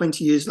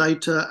 20 years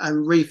later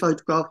and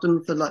re-photographed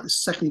them for like the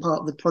second part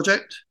of the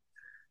project.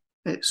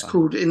 It's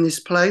called In This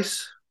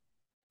Place.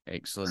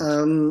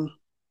 Excellent.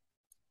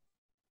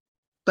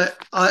 But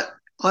I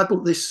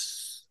bought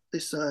this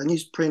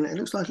newsprint. It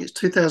looks like it's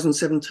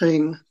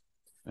 2017.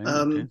 Right,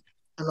 okay.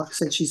 And like I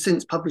said, she's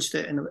since published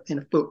it in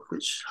a book,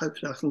 which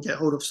hopefully I can get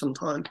hold of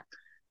sometime.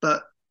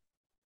 But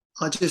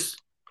I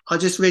just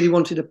really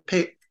wanted to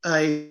pick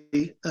a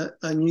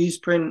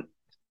newsprint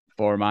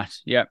format.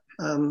 Yep.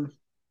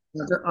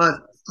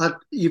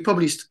 You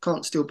probably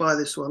can't still buy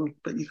this one,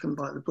 but you can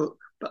buy the book.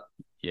 But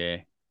yeah.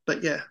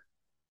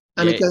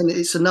 And again,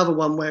 it's another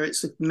one where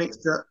it's a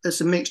mixture.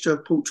 It's a mixture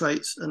of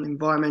portraits and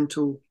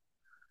environmental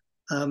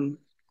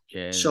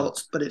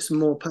shots, but it's a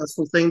more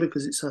personal thing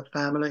because it's her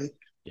family.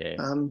 Yeah.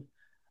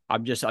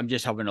 I'm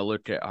just having a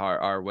look at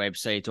our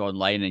website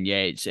online, and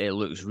it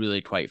looks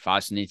really quite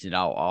fascinating.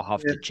 I'll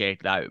have to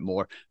check that out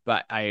more.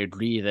 But I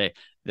agree that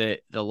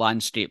the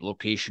landscape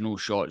locational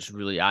shots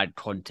really add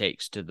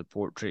context to the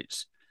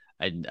portraits,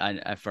 and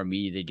for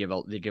me they give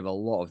a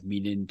lot of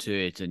meaning to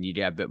it, and you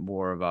get a bit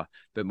more of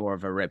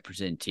a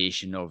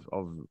representation of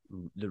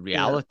the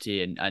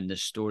reality and the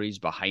stories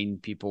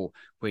behind people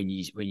when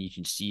you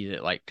can see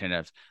that, like, kind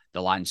of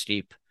the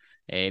landscape,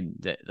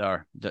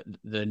 the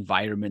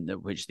environment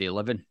that which they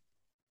live in.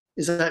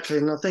 Exactly,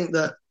 and I think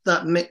that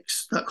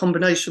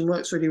combination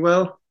works really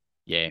well.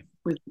 Yeah,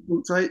 with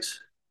portraits.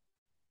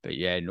 But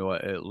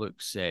it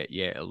looks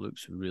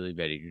really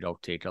very good. I'll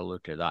take a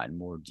look at that in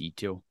more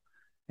detail,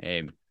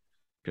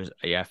 because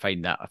I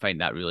find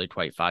that really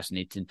quite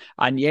fascinating.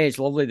 And it's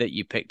lovely that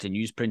you picked a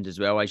newsprint as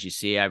well. As you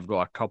say, I've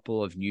got a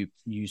couple of new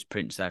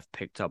newsprints that I've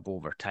picked up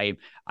over time,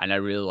 and I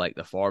really like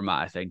the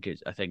format. I think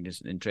it's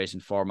an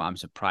interesting format. I'm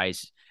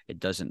surprised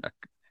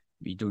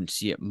you don't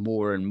see it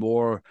more and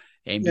more.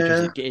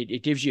 Because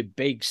it gives you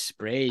big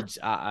spreads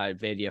at a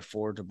very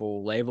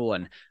affordable level,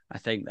 and I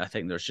think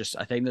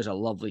there's a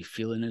lovely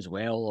feeling as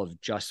well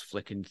of just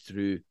flicking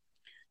through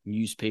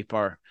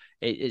newspaper.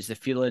 It's the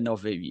feeling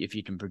of if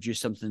you can produce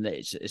something that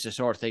it's the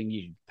sort of thing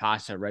you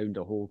pass around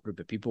a whole group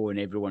of people and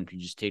everyone can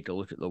just take a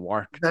look at the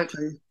work.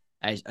 Exactly.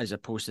 As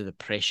opposed to the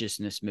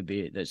preciousness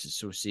maybe that's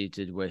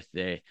associated with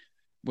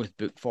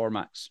book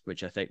formats,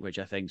 which I think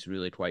is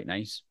really quite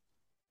nice.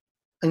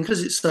 And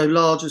because it's so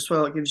large as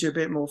well, it gives you a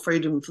bit more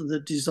freedom for the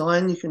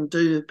design. You can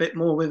do a bit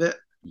more with it.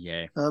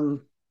 Yeah.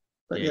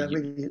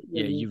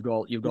 You've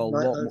got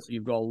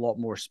a lot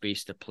more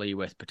space to play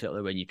with,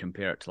 particularly when you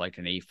compare it to like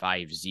an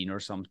A5 zine or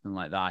something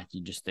like that.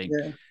 You just think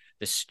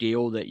the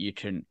scale that you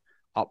can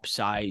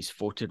upsize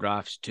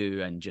photographs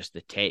to, and just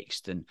the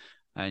text, and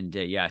I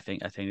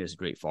think it's a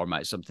great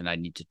format. It's something I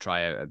need to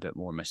try out a bit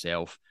more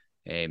myself.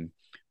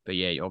 But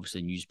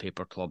obviously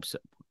Newspaper Club's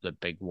the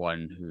big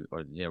one,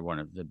 they're one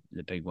of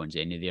the big ones.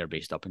 They're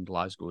based up in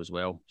Glasgow as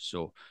well.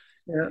 So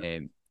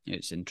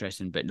it's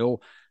interesting. But no,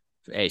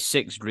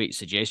 6 great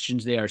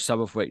suggestions there, some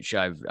of which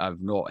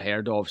I've not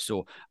heard of.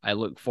 So I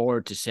look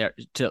forward to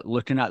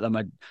looking at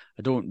them.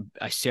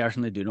 I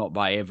certainly do not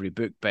buy every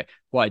book, but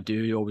what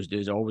I always do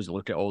is I always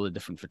look at all the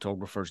different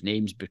photographers'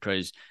 names,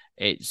 because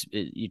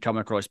you come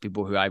across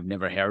people who I've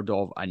never heard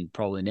of and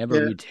probably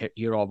never would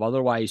hear of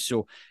otherwise.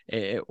 So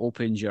it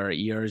opens your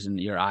ears and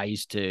your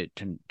eyes to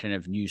kind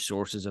of new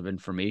sources of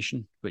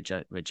information, which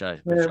I they're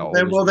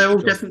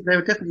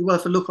definitely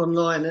worth a look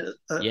online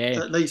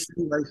at least.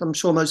 Anyway. I'm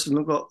sure most of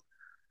them have got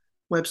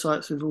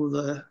websites with all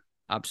their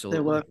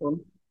work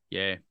on.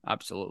 Yeah,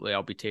 absolutely.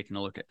 I'll be taking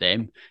a look at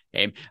them.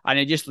 And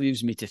it just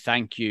leaves me to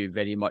thank you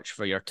very much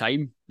for your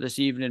time this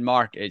evening,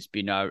 Mark. It's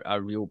been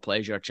a real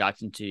pleasure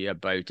chatting to you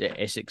about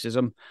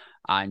Essexism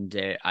and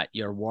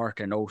your work,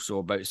 and also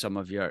about some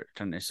of the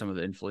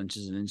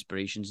influences and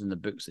inspirations in the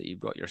books that you've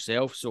got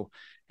yourself. So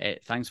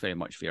thanks very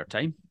much for your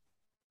time.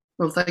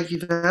 Well, thank you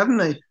for having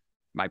me.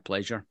 My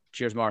pleasure.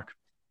 Cheers, Mark.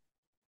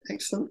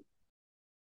 Excellent.